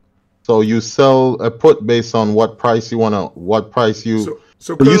 So you sell a put based on what price you want to, what price you.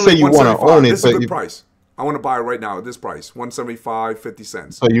 So you say you want to own it. This is a good price. I want to buy it right now at this price,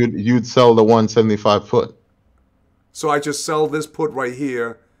 $175.50. So you'd sell the 175 put. So I just sell this put right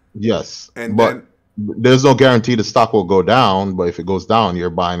here. Yes, and but then, there's no guarantee the stock will go down. But if it goes down, you're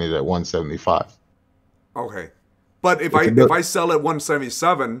buying it at 175. Okay, but if I sell at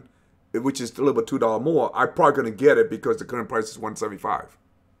 177, which is a little bit $2 more, I'm probably going to get it because the current price is 175.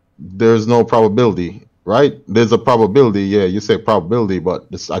 There's no probability, right? There's a probability. Yeah, you say probability,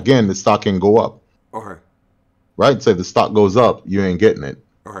 but this, again, the stock can go up. Okay. Right. So if the stock goes up, you ain't getting it.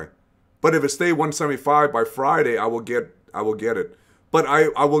 Okay, but if it stay 175 by Friday, I will get it. But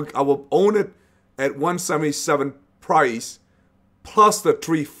I will own it at 177 price plus the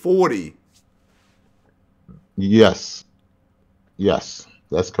 340. Yes,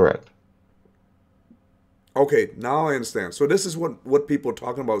 that's correct. Okay, now I understand. So this is what people are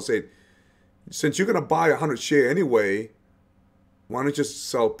talking about. Say, since you're gonna buy 100 share anyway, why don't you just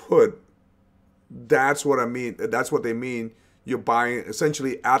sell put? That's what I mean. That's what they mean. You're buying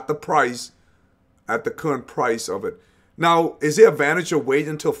essentially at the price, at the current price of it. Now, is there advantage of waiting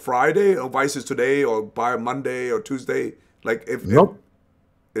until Friday or vice today or buy Monday or Tuesday? Like Nope.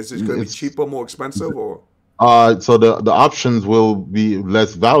 Is it going to be cheaper, more expensive, or? So the options will be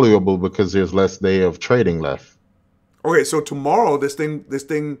less valuable because there's less day of trading left. Okay, so tomorrow this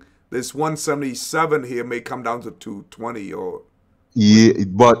 177 here may come down to 220 or. Yeah,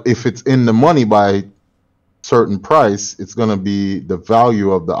 but if it's in the money by certain price, it's going to be the value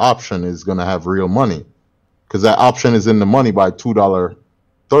of the option is going to have real money. Because that option is in the money by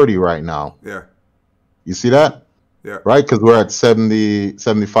 $2.30 right now. Yeah. You see that? Yeah. Right? Because we're at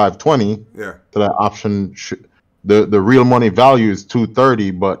 75.20. Yeah. So that option, the real money value is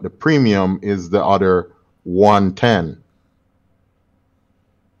 $2.30, but the premium is the other $110.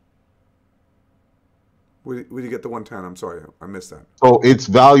 Where did you get the 110? I'm sorry, I missed that. So it's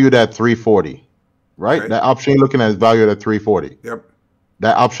valued at $3.40, right? Okay. That option you're looking at is valued at $3.40. Yep.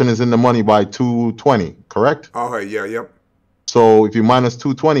 That option is in the money by $2.20, correct? Oh, yeah, yep. So if you minus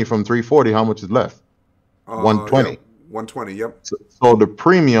 $2.20 from $3.40, how much is left? $120. Yep. 120, yep. So the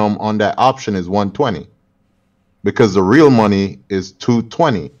premium on that option is $120 because the real money is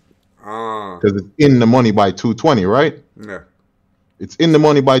 $2.20 because it's in the money by $2.20, right? Yeah. It's in the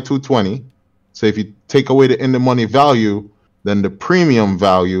money by $2.20. So if you take away the in the money value, then the premium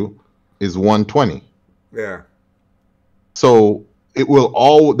value is $120. Yeah. So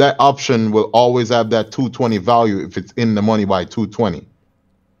that option will always have that $2.20 value if it's in the money by $2.20.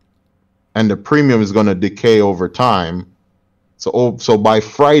 and the premium is going to decay over time. So by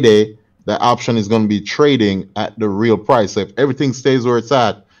Friday, the option is going to be trading at the real price. So if everything stays where it's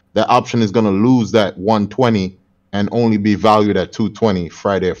at, the option is going to lose that 120 and only be valued at 220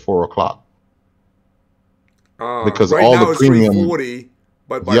 Friday at 4 o'clock. Because right all now the it's premium, 340,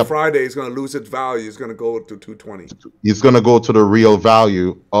 but by Friday it's going to lose its value. It's going to go to 220. It's going to go to the real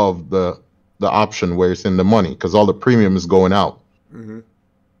value of the option where it's in the money, because all the premium is going out. Mm-hmm.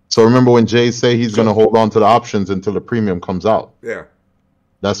 So remember when Jay say he's going to hold on to the options until the premium comes out? Yeah.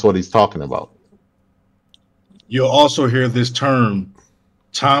 That's what he's talking about. You'll also hear this term,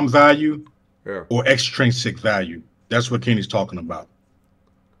 time value or extrinsic value. That's what Kenny's talking about.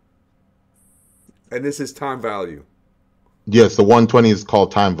 And this is time value. Yes, the 120 is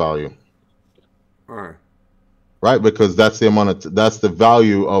called time value. All right. Right, because that's the amount of that's the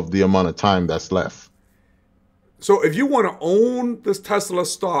value of the amount of time that's left. So if you want to own this Tesla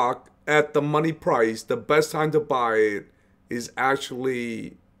stock at the money price, the best time to buy it is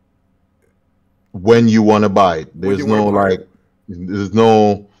actually when you want to buy it. There's there's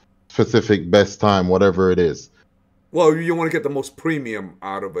no specific best time, whatever it is. Well, you want to get the most premium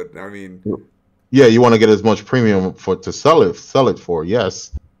out of it. I mean, yeah, you want to get as much premium to sell it for,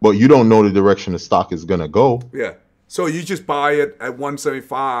 yes, but you don't know the direction the stock is gonna go. Yeah, so you just buy it at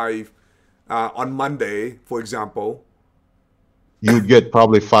 175 on Monday, for example. You'd get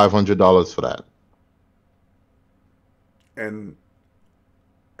probably $500 for that. And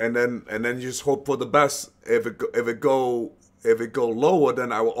then you just hope for the best. If it go lower,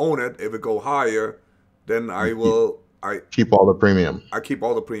 then I will own it. If it go higher, then I keep all the premium. I keep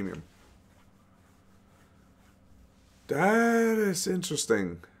all the premium. That is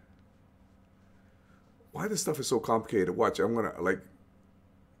interesting. Why this stuff is so complicated? Watch, I'm gonna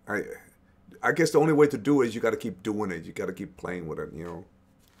I guess the only way to do it is you got to keep doing it. You got to keep playing with it. You know,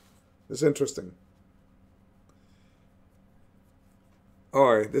 it's interesting.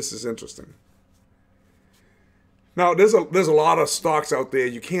 All right, this is interesting. Now, there's a lot of stocks out there.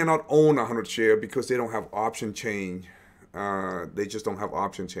 You cannot own 100 share because they don't have option chain. They just don't have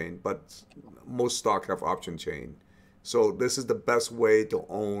option chain. But most stock have option chain. So this is the best way to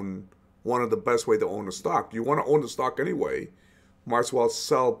own. One of the best way to own a stock. You want to own the stock anyway. Might as well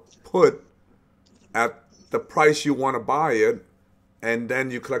sell put at the price you want to buy it, and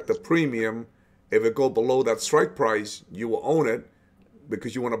then you collect the premium. If it go below that strike price, you will own it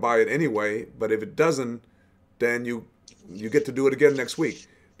because you want to buy it anyway. But if it doesn't, then you get to do it again next week.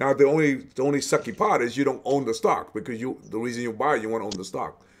 Now the only sucky part is you don't own the stock because the reason you buy it, you want to own the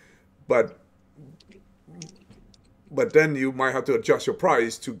stock. But then you might have to adjust your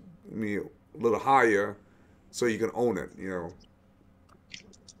price to a little higher so you can own it, you know.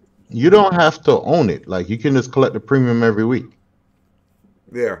 You don't have to own it. Like, you can just collect the premium every week.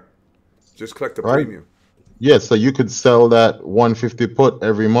 Yeah. Just collect the premium. Yeah, so you could sell that 150 put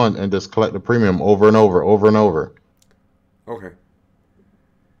every month and just collect the premium over and over and over. Okay.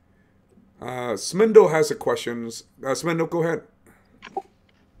 Smindo has a questions. Smindo, go ahead.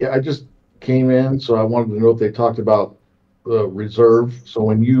 Yeah, I just came in, so I wanted to know if they talked about the reserve. So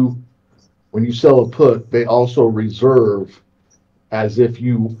when you sell a put, they also reserve as if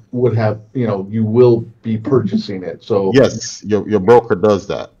you would have, you will be purchasing it. So yes, your broker does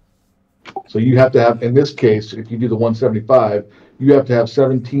that. So you have to have, in this case, if you do the 175, you have to have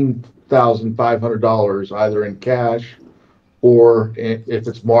 $17,500 either in cash, or if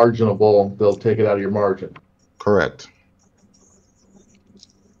it's marginable, they'll take it out of your margin. Correct.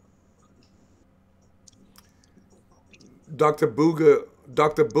 Dr. Booger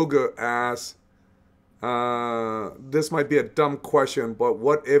asks, this might be a dumb question, but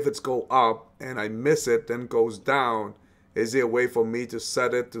what if it's go up and I miss it, then goes down? Is there a way for me to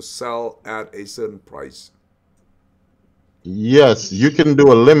set it to sell at a certain price? Yes, you can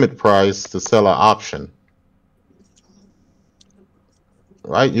do a limit price to sell an option.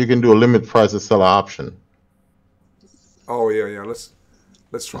 Right? You can do a limit price to sell an option. Oh yeah. Let's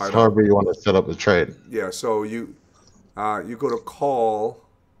try that. However you want to set up the trade. Yeah. So you go to call,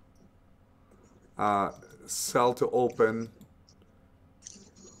 sell to open,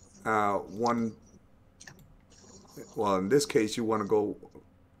 one. Well, in this case, you want to go,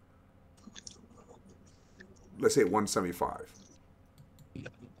 let's say 175.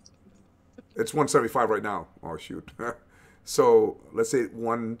 It's 175 right now. Oh, shoot. So let's say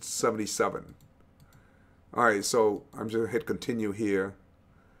 177. All right, so I'm just going to hit continue here.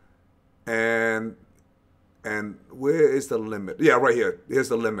 And where is the limit? Yeah, right here. Here's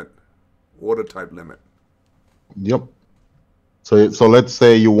the limit. Order type limit. Yep. So let's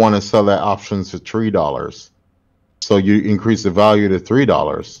say you want to sell that options for $3. So you increase the value to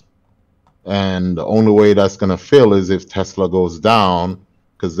 $3. And the only way that's going to fill is if Tesla goes down,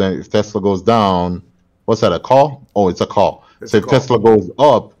 because then if Tesla goes down, what's that, a call? Oh, it's a call. It's So a if call. Tesla goes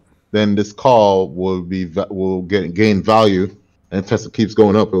up, then this call will gain value. And if Tesla keeps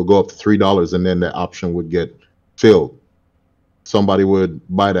going up, it'll go up to $3, and then the option would get filled. Somebody would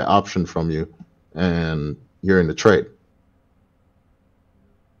buy the option from you, and you're in the trade.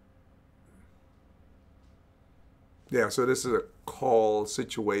 Yeah, so this is a call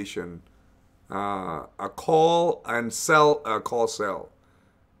situation. A call and sell, a call sell.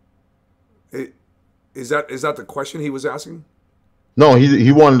 Is that the question he was asking? No,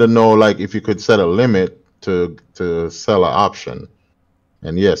 he wanted to know, like, if you could set a limit to sell an option.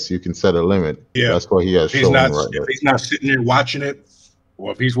 And yes, you can set a limit. Yeah, that's what he has shown right there. If he's not sitting there watching it,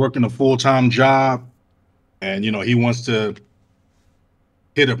 or if he's working a full-time job, and he wants to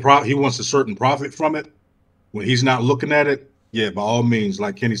hit he wants a certain profit from it. When he's not looking at it, yeah, by all means,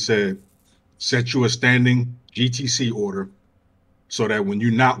 like Kenny said, set you a standing GTC order so that when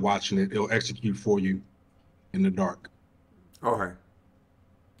you're not watching it, it'll execute for you in the dark. Okay.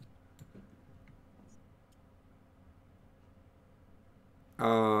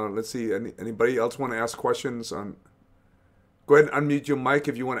 Let's see. Anybody else want to ask questions on? Go ahead and unmute your mic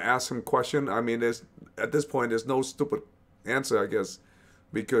if you want to ask some question. I mean, at this point, there's no stupid answer, I guess,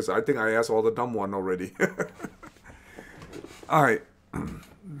 because I think I asked all the dumb one already. All right.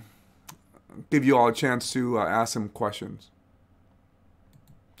 Give you all a chance to ask some questions.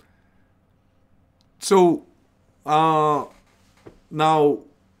 So, now,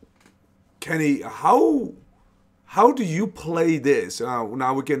 Kenny, how do you play this?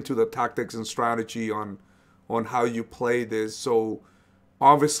 Now we get into the tactics and strategy on how you play this. So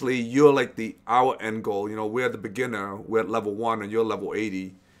obviously you're like our end goal. We're the beginner. We're at level 1 and you're level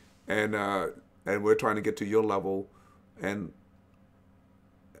 80, and we're trying to get to your level. And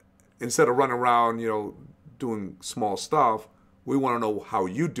instead of running around, doing small stuff, we want to know how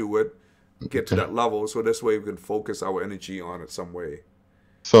you do it, get to that level, so this way we can focus our energy on it some way.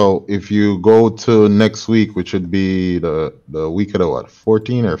 So if you go to next week, which would be the week of the what,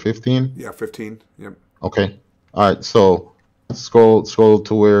 14 or 15? Yeah, 15. Yep. Okay. All right. So scroll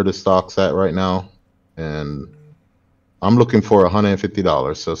to where the stock's at right now, and I'm looking for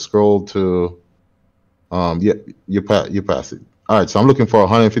 $150. So scroll to yeah, you pass it. All right. So I'm looking for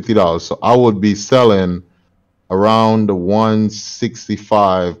 $150. So I would be selling around the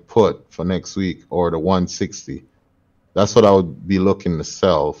 165 put for next week, or the 160. That's what I would be looking to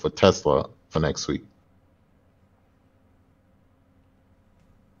sell for Tesla for next week.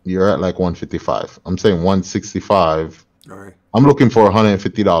 You're at like 155. I'm saying 165. All right. I'm looking for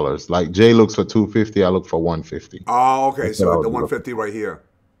 $150. Like Jay looks for 250, I look for 150. Oh, okay. That's So the 150 looking. right here.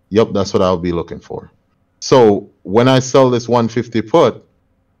 Yep, that's what I would be looking for. So when I sell this 150 put,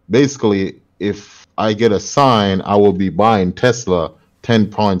 basically, if I get a sign, I will be buying Tesla 10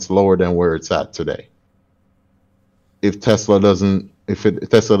 points lower than where it's at today. If Tesla doesn't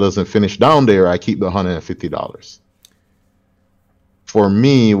finish down there, I keep the $150. For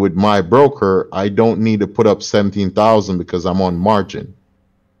me, with my broker, I don't need to put up 17,000 because I'm on margin.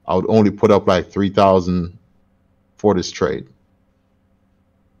 I would only put up like 3,000 for this trade.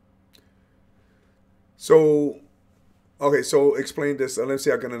 So, okay, so explain this. Let's see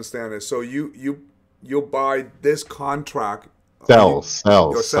if I can understand this. So you'll buy this contract. Sell.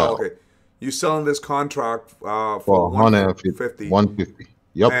 Okay. You selling this contract for 150. 150.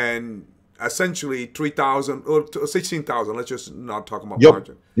 Yep. And essentially 3,000 or 16,000. Let's just not talk about yep.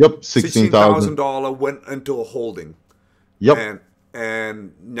 margin. Yep. $16,000 went into a holding. Yep.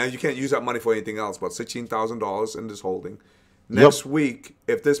 And now you can't use that money for anything else, but $16,000 in this holding. Next week,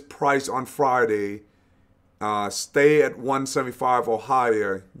 if this price on Friday stay at 175 or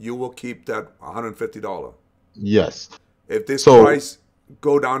higher, you will keep that $150. Yes. If this price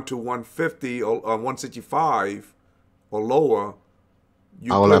go down to 150 or 165 or lower,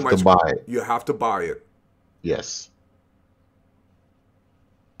 I will have to buy it. You have to buy it. Yes.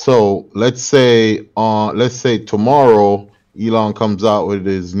 So let's say tomorrow Elon comes out with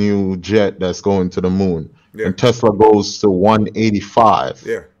his new jet that's going to the moon, and Tesla goes to 185.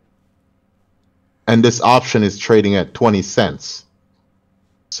 Yeah. And this option is trading at 20 cents.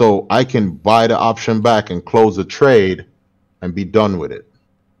 So I can buy the option back and close the trade and be done with it.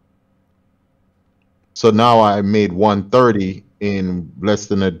 So now I made 130 in less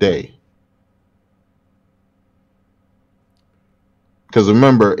than a day. Because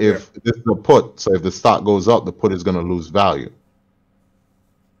remember, if this is a put, so if the stock goes up, the put is going to lose value.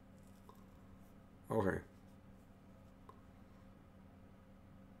 Okay.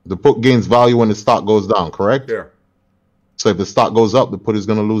 The put gains value when the stock goes down, correct? Yeah. So if the stock goes up, the put is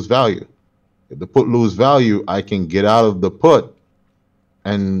going to lose value. If the put lose value, I can get out of the put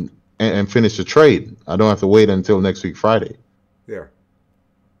and finish the trade. I don't have to wait until next week Friday. Yeah.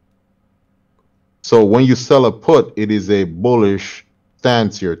 So when you sell a put, it is a bullish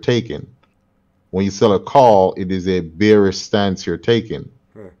stance you're taking. When you sell a call, it is a bearish stance you're taking,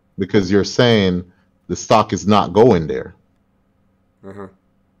 because you're saying the stock is not going there.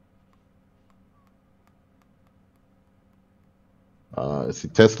 See,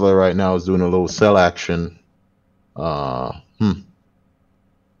 Tesla right now is doing a little sell action.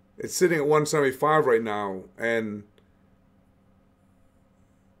 It's sitting at 175 right now, and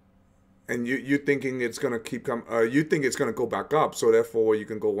you're thinking it's gonna keep you think it's gonna go back up, so therefore you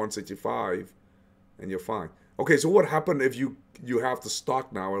can go 165, and you're fine. Okay, so what happened if you have the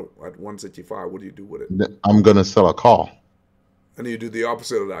stock now at 165? What do you do with it? I'm gonna sell a call. And you do the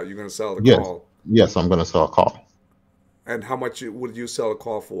opposite of that. You're gonna sell the Yes. call. Yes, I'm gonna sell a call. And how much would you sell a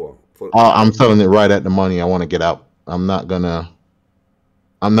call for? I'm selling it right at the money. I want to get out. I'm not gonna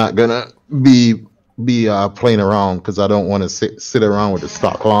be playing around, because I don't want to sit around with the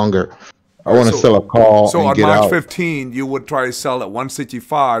stock longer. I want to sell a call. So and on get March out. 15, you would try to sell at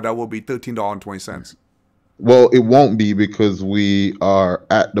 165. That will be $13.20. Well, it won't be, because we are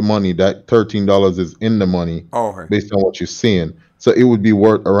at the money. That $13 is in the money, based on what you're seeing. So it would be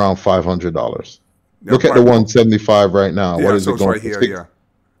worth around $500. Yeah, look at the 175 right now. Yeah, what is so it it's going right for? here, 6? yeah.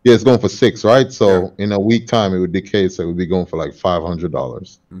 Yeah, it's going for 6, right? So in a week time, it would decay. So it would be going for like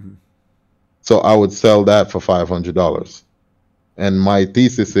 $500. So I would sell that for $500. And my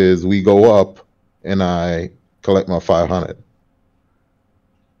thesis is we go up and I collect my 500.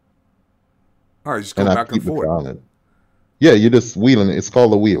 All right, just go back and forth. Yeah, you're just wheeling it. It's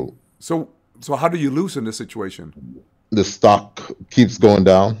called a wheel. So how do you lose in this situation? The stock keeps going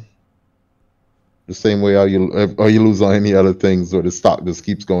down. The same way you lose on any other things, or the stock just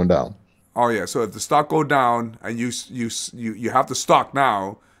keeps going down. Oh yeah, so if the stock go down and you have the stock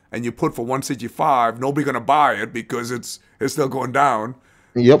now and you put for 165, nobody gonna buy it because it's still going down.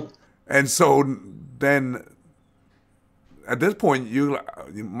 Yep. And so then at this point you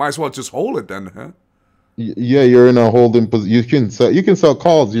might as well just hold it then, huh? Yeah, you're in a holding position. You can sell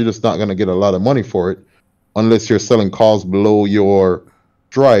calls. You're just not gonna get a lot of money for it, unless you're selling calls below your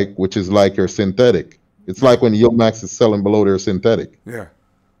strike, which is like your synthetic. It's like when Yield Max is selling below their synthetic. Yeah.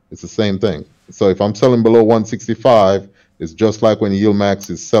 It's the same thing. So if I'm selling below 165, it's just like when Yield Max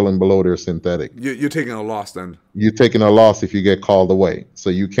is selling below their synthetic. You're taking a loss then. You're taking a loss if you get called away. So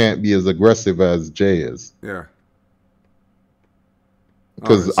you can't be as aggressive as Jay is. Yeah.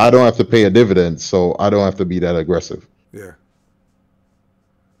 Because I don't have to pay a dividend, so I don't have to be that aggressive. Yeah.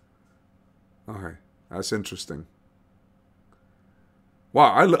 All right. That's interesting.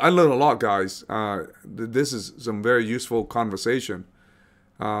 Wow, I learned a lot, guys. This is some very useful conversation.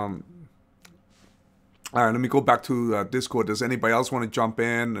 All right, let me go back to Discord. Does anybody else want to jump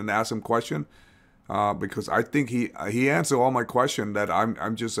in and ask him a question? Because I think he answered all my question. That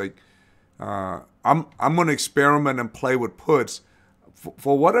I'm just like I'm going to experiment and play with puts.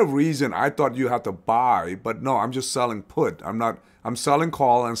 For whatever reason, I thought you have to buy, but no, I'm just selling put. I'm selling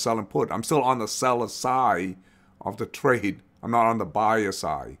call and selling put. I'm still on the seller side of the trade. I'm not on the buyer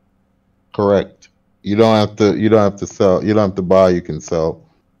side. Correct. You don't have to sell. You don't have to buy. You can sell.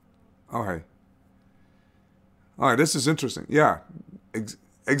 Okay. All right. This is interesting. Yeah.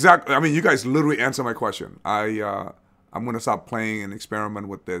 Exactly. I mean, you guys literally answered my question. I'm going to stop playing and experiment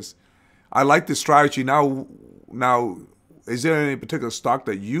with this. I like this strategy. Now, is there any particular stock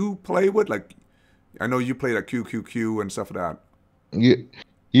that you play with? Like, I know you played at QQQ and stuff like that.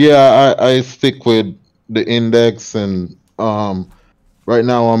 Yeah. I stick with the index, and right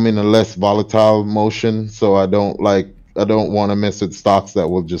now I'm in a less volatile motion, so I don't want to mess with stocks that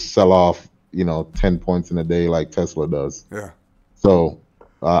will just sell off, 10 points in a day like Tesla does. Yeah. So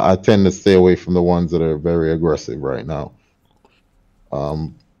I tend to stay away from the ones that are very aggressive right now.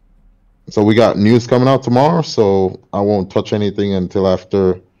 So we got news coming out tomorrow, so I won't touch anything until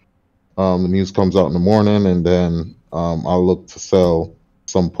after the news comes out in the morning, and then I'll look to sell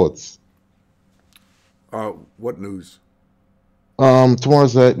some puts. What news?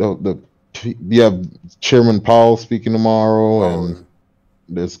 Tomorrow's you have Chairman Powell speaking tomorrow, and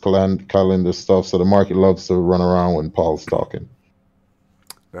there's calendar stuff. So the market loves to run around when Powell's talking.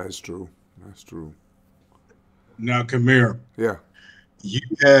 That is true. That's true. Now, Khmer. Yeah. You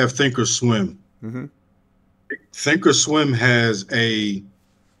have Thinkorswim. Mm-hmm. Thinkorswim has a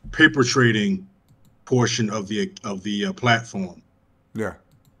paper trading portion of the platform. Yeah.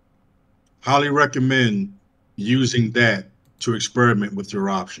 Highly recommend using that to experiment with your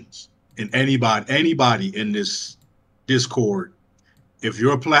options. And anybody in this Discord if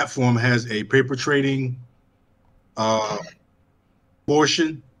your platform has a paper trading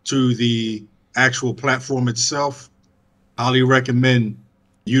portion to the actual platform itself, highly recommend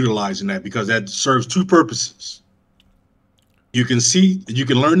utilizing that, because that serves two purposes. You can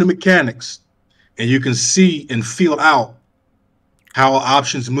learn the mechanics, and you can see and feel out how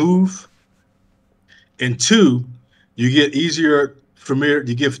options move. And two, you get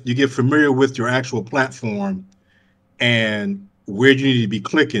familiar with your actual platform and where you need to be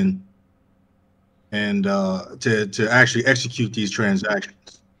clicking and to actually execute these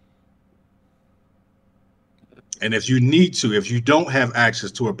transactions. And if you don't have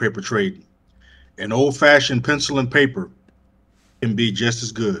access to a paper trade, an old-fashioned pencil and paper can be just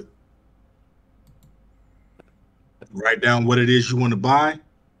as good. Write down what it is you want to buy,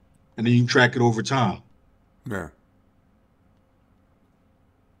 and then you can track it over time. Yeah.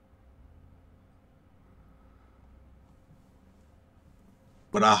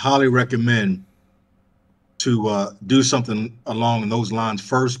 But I highly recommend to do something along those lines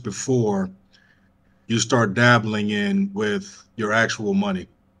first before you start dabbling in with your actual money.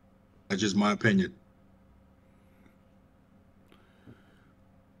 That's just my opinion.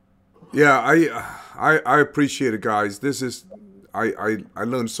 Yeah, I appreciate it, guys. This is I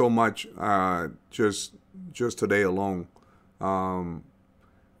learned so much just today alone.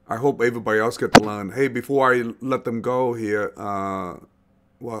 I hope everybody else get to learn. Hey, before I let them go here,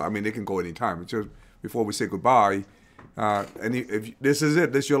 well, I mean, they can go anytime. It's just before we say goodbye. And if this is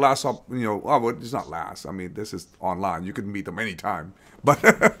it, this is your last, well, it's not last. I mean, this is online. You can meet them anytime.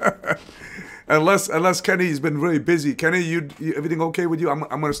 But unless Kenny's been really busy. Kenny, you everything okay with you? I'm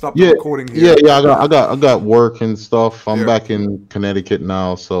gonna stop the recording here. Yeah. I got work and stuff. I'm back in Connecticut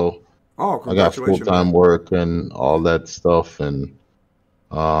now, so I got full-time work and all that stuff, and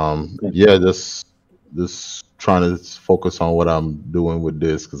just trying to focus on what I'm doing with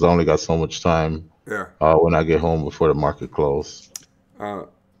this, because I only got so much time. Yeah. When I get home before the market close.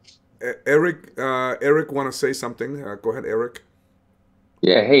 Eric want to say something? Go ahead, Eric.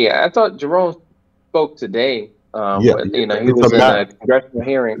 Yeah. Hey, I thought Jerome spoke today. He was in a congressional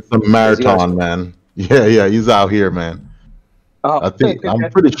hearing. It's a marathon, man. Yeah, he's out here, man. Oh,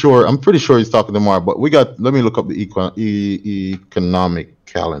 I'm pretty sure he's talking tomorrow. But let me look up the economic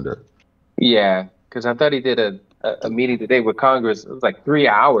calendar. Yeah, because I thought he did a meeting today with Congress. It was like 3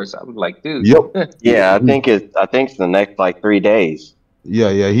 hours. I was like, dude. Yep. Yeah, I think it's the next like 3 days.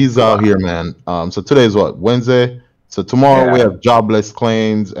 Yeah, he's out here, man. So today's what, Wednesday? So tomorrow we have jobless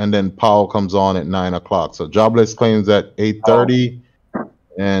claims, and then Powell comes on at 9 o'clock. So jobless claims at 8:30,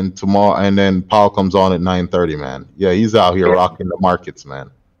 and then Powell comes on at 9:30, man. Yeah, he's out here rocking the markets, man.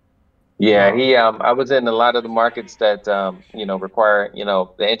 Yeah, I was in a lot of the markets that require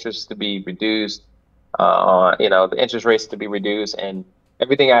the interest to be reduced, the interest rates to be reduced, and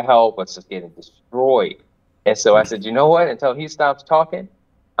everything I held was just getting destroyed. And so I said, you know what? Until he stops talking,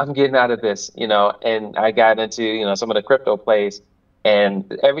 I'm getting out of this, and I got into, some of the crypto plays,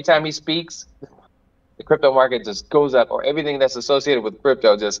 and every time he speaks, the crypto market just goes up, or everything that's associated with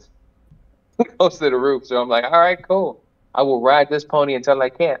crypto just goes to the roof. So I'm like, all right, cool. I will ride this pony until I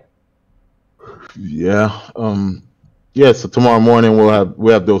can't. Yeah. So tomorrow morning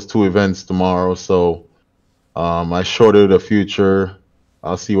we have those two events tomorrow. So I shorted the future.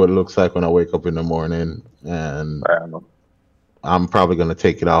 I'll see what it looks like when I wake up in the morning, and I'm probably going to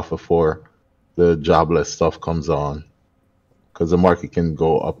take it off before the jobless stuff comes on, because the market can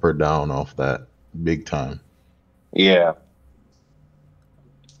go up or down off that big time. Yeah.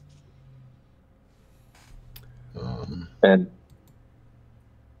 And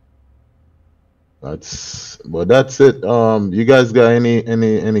that's it. You guys got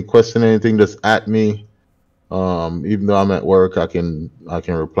any question, anything, just at me. Even though I'm at work, I can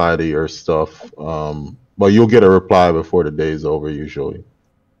reply to your stuff. But you'll get a reply before the day's over usually.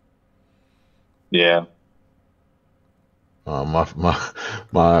 Yeah. All my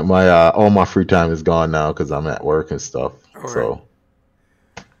free time is gone now because I'm at work and stuff. All right. So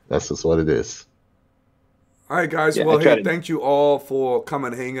that's just what it is. All right, guys. Yeah, well, hey, thank you all for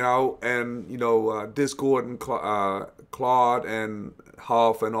coming, hanging out, and Discord and Claude and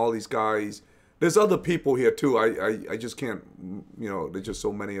Huff and all these guys. There's other people here too. I just can't. There's just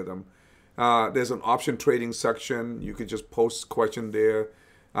so many of them. There's an option trading section. You could just post question there.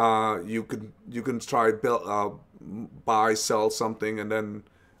 You can try buy, sell something, and then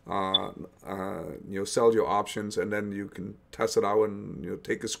sell your options, and then you can test it out and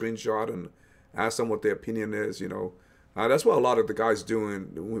take a screenshot and ask them what their opinion is. That's what a lot of the guys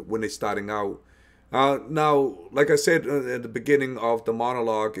doing when they're starting out. Now, like I said at the beginning of the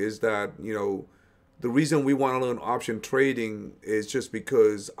monologue, is that the reason we want to learn option trading is just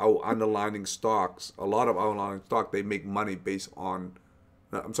because our underlying stocks, a lot of our underlying stock, they make money based on,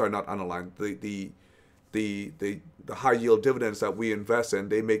 I'm sorry, not underlying, the high yield dividends that we invest in,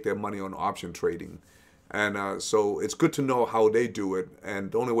 they make their money on option trading. And so it's good to know how they do it.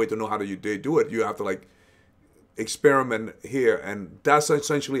 And the only way to know how they do it, you have to like experiment here. And that's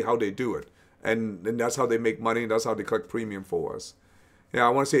essentially how they do it. And that's how they make money. And that's how they collect premium for us. Yeah, I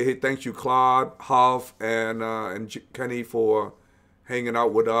want to say, hey, thank you, Claude, Huff, and Kenny for hanging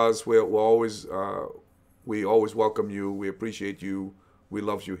out with us. We always welcome you. We appreciate you. We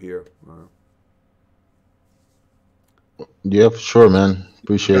love you here. Yeah, for sure, man.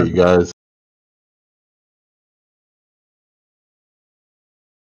 Appreciate you guys.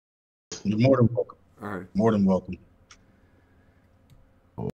 You're more than welcome. All right. More than welcome.